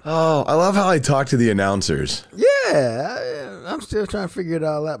 Dude. Oh, I love how I talk to the announcers. Yeah, I'm still trying to figure it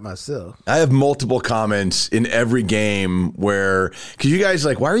all out myself. I have multiple comments in every game because you guys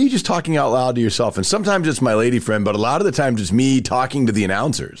why are you just talking out loud to yourself? And sometimes it's my lady friend, but a lot of the times it's me talking to the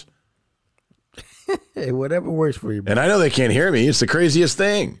announcers. Hey, whatever works for you, bro. And I know they can't hear me. It's the craziest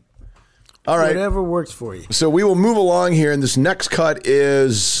thing. All right. Whatever works for you. So we will move along here, and this next cut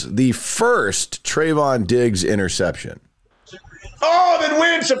is the first Trayvon Diggs interception. Oh, then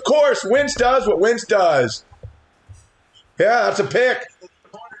Wentz, of course. Wentz does what Wentz does. Yeah, that's a pick.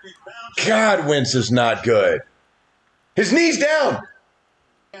 God, Wentz is not good. His knee's down.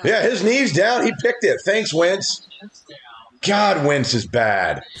 Yeah, his knee's down. He picked it. Thanks, Wentz. God, Wentz is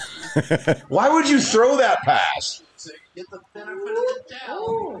bad. Why would you throw that pass?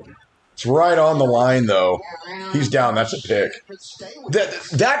 It's right on the line, though. He's down. That's a pick.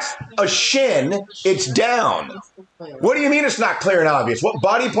 That's a shin. It's down. What do you mean it's not clear and obvious? What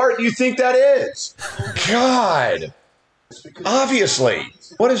body part do you think that is? God. Obviously.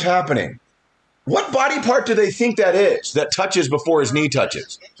 What is happening? What body part do they think that is that touches before his knee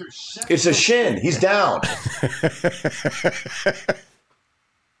touches? It's a shin. He's down.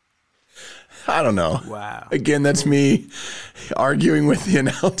 I don't know. Wow. Again, that's me arguing with the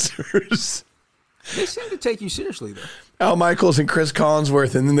announcers. They seem to take you seriously, though. Al Michaels and Chris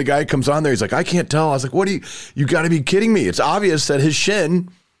Collinsworth, and then the guy comes on there. He's like, I can't tell. I was like, what you got to be kidding me. It's obvious that his shin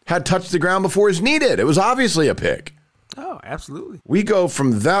had touched the ground before his knee did. It was obviously a pick. Oh, absolutely. We go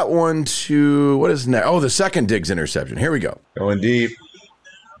from that one to, what is next? Oh, the second Diggs interception. Here we go. Going deep.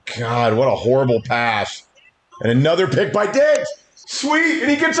 God, what a horrible pass. And another pick by Diggs. Sweet.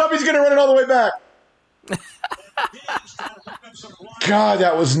 And he gets up. He's going to run it all the way back. God,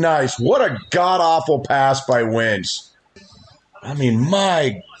 that was nice. What a god-awful pass by Wentz. I mean,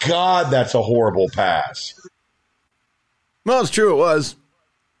 my God, that's a horrible pass. Well, it's true. It was.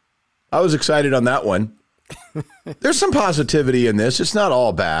 I was excited on that one. There's some positivity in this. It's not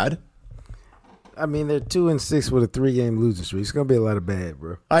all bad. I mean, they're 2-6 with a 3-game losing streak. It's going to be a lot of bad,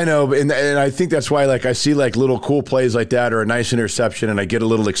 bro. I know, and I think that's why, like, I see like little cool plays like that or a nice interception, and I get a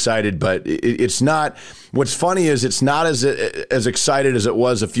little excited. But it's not. What's funny is it's not as excited as it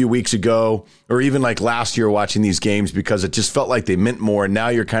was a few weeks ago, or even like last year watching these games, because it just felt like they meant more. And now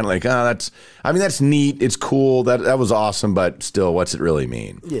you're kind of like, that's neat. It's cool. That was awesome, but still, what's it really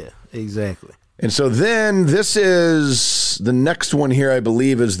mean? Yeah, exactly. And so then this is the next one here, I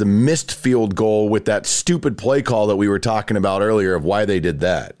believe, is the missed field goal with that stupid play call that we were talking about earlier of why they did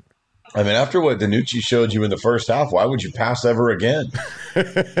that. I mean, after what DiNucci showed you in the first half, why would you pass ever again?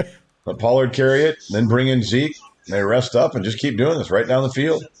 Let Pollard carry it, then bring in Zeke, and they rest up and just keep doing this right down the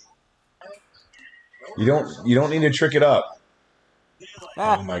field. You don't need to trick it up.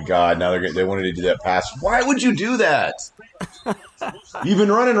 Oh, my God. Now they wanted to do that pass. Why would you do that? You've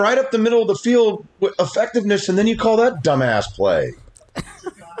been running right up the middle of the field with effectiveness, and then you call that dumbass play.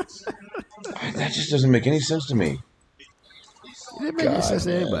 That just doesn't make any sense to me. It didn't make any sense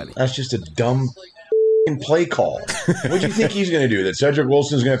to anybody. That's just a dumb play call. What do you think he's going to do? That Cedric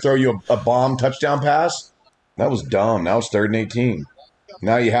Wilson's going to throw you a bomb touchdown pass? That was dumb. Now it's 3rd and 18.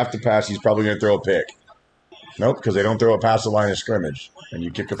 Now you have to pass. He's probably going to throw a pick. Nope, because they don't throw a pass the line of scrimmage, and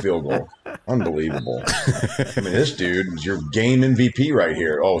you kick a field goal. Unbelievable. I mean, this dude is your game MVP right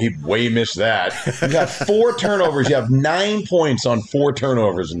here. Oh, he way missed that. You got 4 turnovers. You have 9 points on 4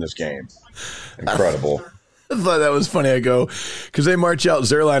 turnovers in this game. Incredible. I thought that was funny. I go, because they march out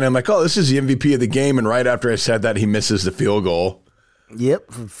Zerline. I'm like, oh, this is the MVP of the game. And right after I said that, he misses the field goal.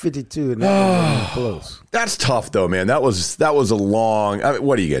 Yep, from 52 and that close. That's tough, though, man. That was a long. I mean,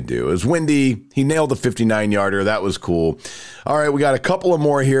 what are you gonna do? It was windy. He nailed the 59-yarder. That was cool. All right, we got a couple of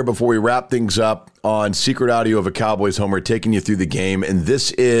more here before we wrap things up on Secret Audio of a Cowboys Homer, taking you through the game. And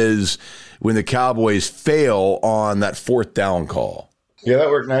this is when the Cowboys fail on that 4th down call. Yeah, that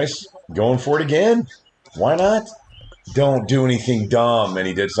worked nice. Going for it again. Why not? Don't do anything dumb. And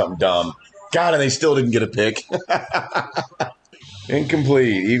he did something dumb. God, and they still didn't get a pick.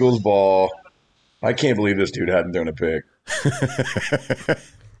 Incomplete. Eagles ball. I can't believe this dude hadn't thrown a pick.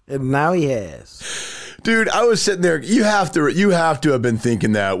 And now he has. Dude, I was sitting there. You have to have been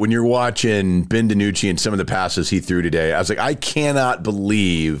thinking that when you're watching Ben DiNucci and some of the passes he threw today. I was like, I cannot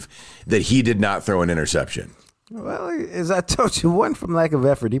believe that he did not throw an interception. Well, as I told you, one from lack of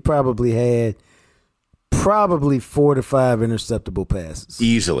effort. He probably had 4 to 5 interceptable passes.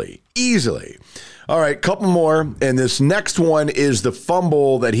 Easily. All right, couple more. And this next one is the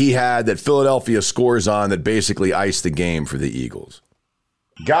fumble that he had that Philadelphia scores on that basically iced the game for the Eagles.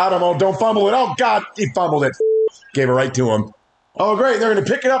 Got him. Oh, don't fumble it. Oh, God, he fumbled it. Gave it right to him. Oh, great. They're going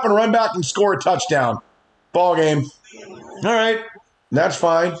to pick it up and run back and score a touchdown. Ball game. All right. That's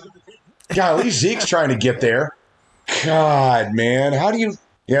fine. God, at least Zeke's trying to get there. God, man. How do you...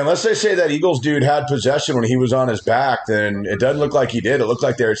 Yeah, unless they say that Eagles dude had possession when he was on his back, then it doesn't look like he did. It looked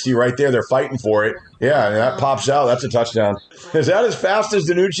like see right there, they're fighting for it. Yeah, and that pops out. That's a touchdown. Is that as fast as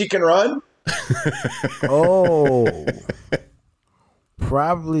DiNucci can run? Oh,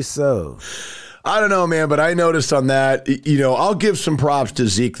 probably so. I don't know, man, but I noticed on that, I'll give some props to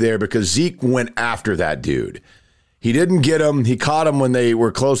Zeke there because Zeke went after that dude. He didn't get him. He caught him when they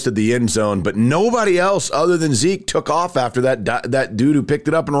were close to the end zone, but nobody else other than Zeke took off after that dude who picked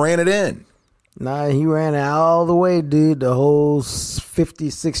it up and ran it in. Nah, he ran all the way, dude, the whole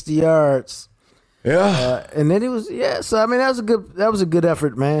 50, 60 yards. Yeah. And then so I mean, that was a good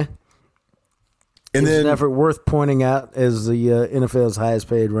effort, man. And then an effort worth pointing out as the NFL's highest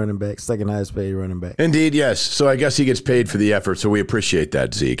paid running back, second highest paid running back. Indeed, yes. So I guess he gets paid for the effort, so we appreciate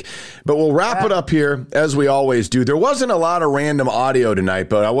that, Zeke. But we'll wrap it up here, as we always do. There wasn't a lot of random audio tonight,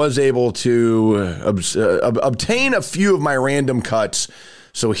 but I was able to obtain a few of my random cuts.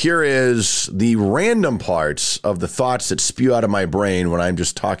 So here is the random parts of the thoughts that spew out of my brain when I'm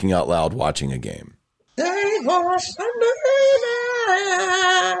just talking out loud watching a game.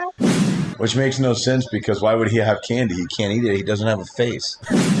 Which makes no sense because why would he have candy? He can't eat it. He doesn't have a face.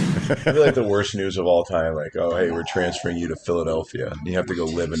 It'd be like the worst news of all time. Like, oh, hey, we're transferring you to Philadelphia. And you have to go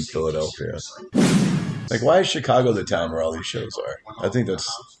live in Philadelphia. Like, why is Chicago the town where all these shows are? I think that's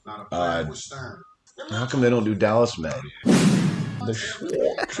odd. How come they don't do Dallas Men? The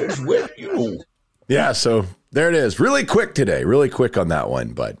Schwartz is with you. Yeah, so there it is. Really quick today. Really quick on that one.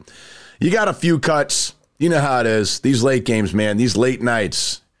 But you got a few cuts. You know how it is. These late games, man. These late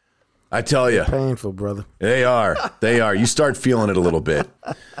nights. I tell you. Painful, brother. They are. They are. You start feeling it a little bit.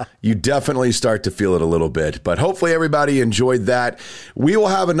 You definitely start to feel it a little bit. But hopefully everybody enjoyed that. We will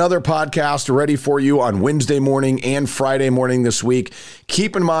have another podcast ready for you on Wednesday morning and Friday morning this week.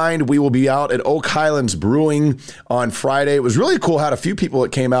 Keep in mind, we will be out at Oak Highlands Brewing on Friday. It was really cool. Had a few people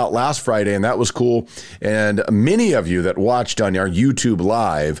that came out last Friday, and that was cool. And many of you that watched on our YouTube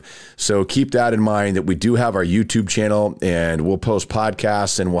Live. So keep that in mind that we do have our YouTube channel, and we'll post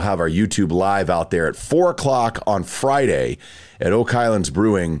podcasts, and we'll have our YouTube Live out there at 4 o'clock on Friday at Oak Highlands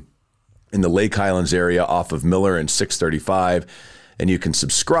Brewing in the Lake Highlands area off of Miller and 635. And you can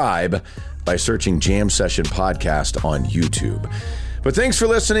subscribe by searching Jam Session Podcast on YouTube. But thanks for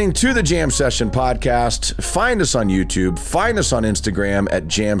listening to the Jam Session Podcast. Find us on YouTube. Find us on Instagram at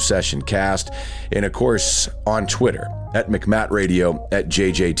Jam Session Cast. And of course, on Twitter at McMattRadio at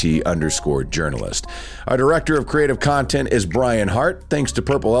JJT_journalist. Our director of creative content is Brian Hart. Thanks to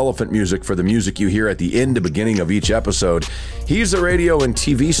Purple Elephant Music for the music you hear at the end and beginning of each episode. He's the radio and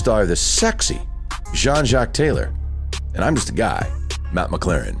TV star, the sexy Jean-Jacques Taylor. And I'm just a guy, Matt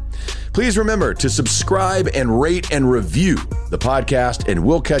McLaren. Please remember to subscribe and rate and review the podcast, and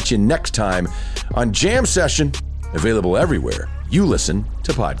we'll catch you next time on Jam Session, available everywhere you listen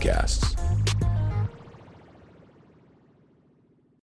to podcasts.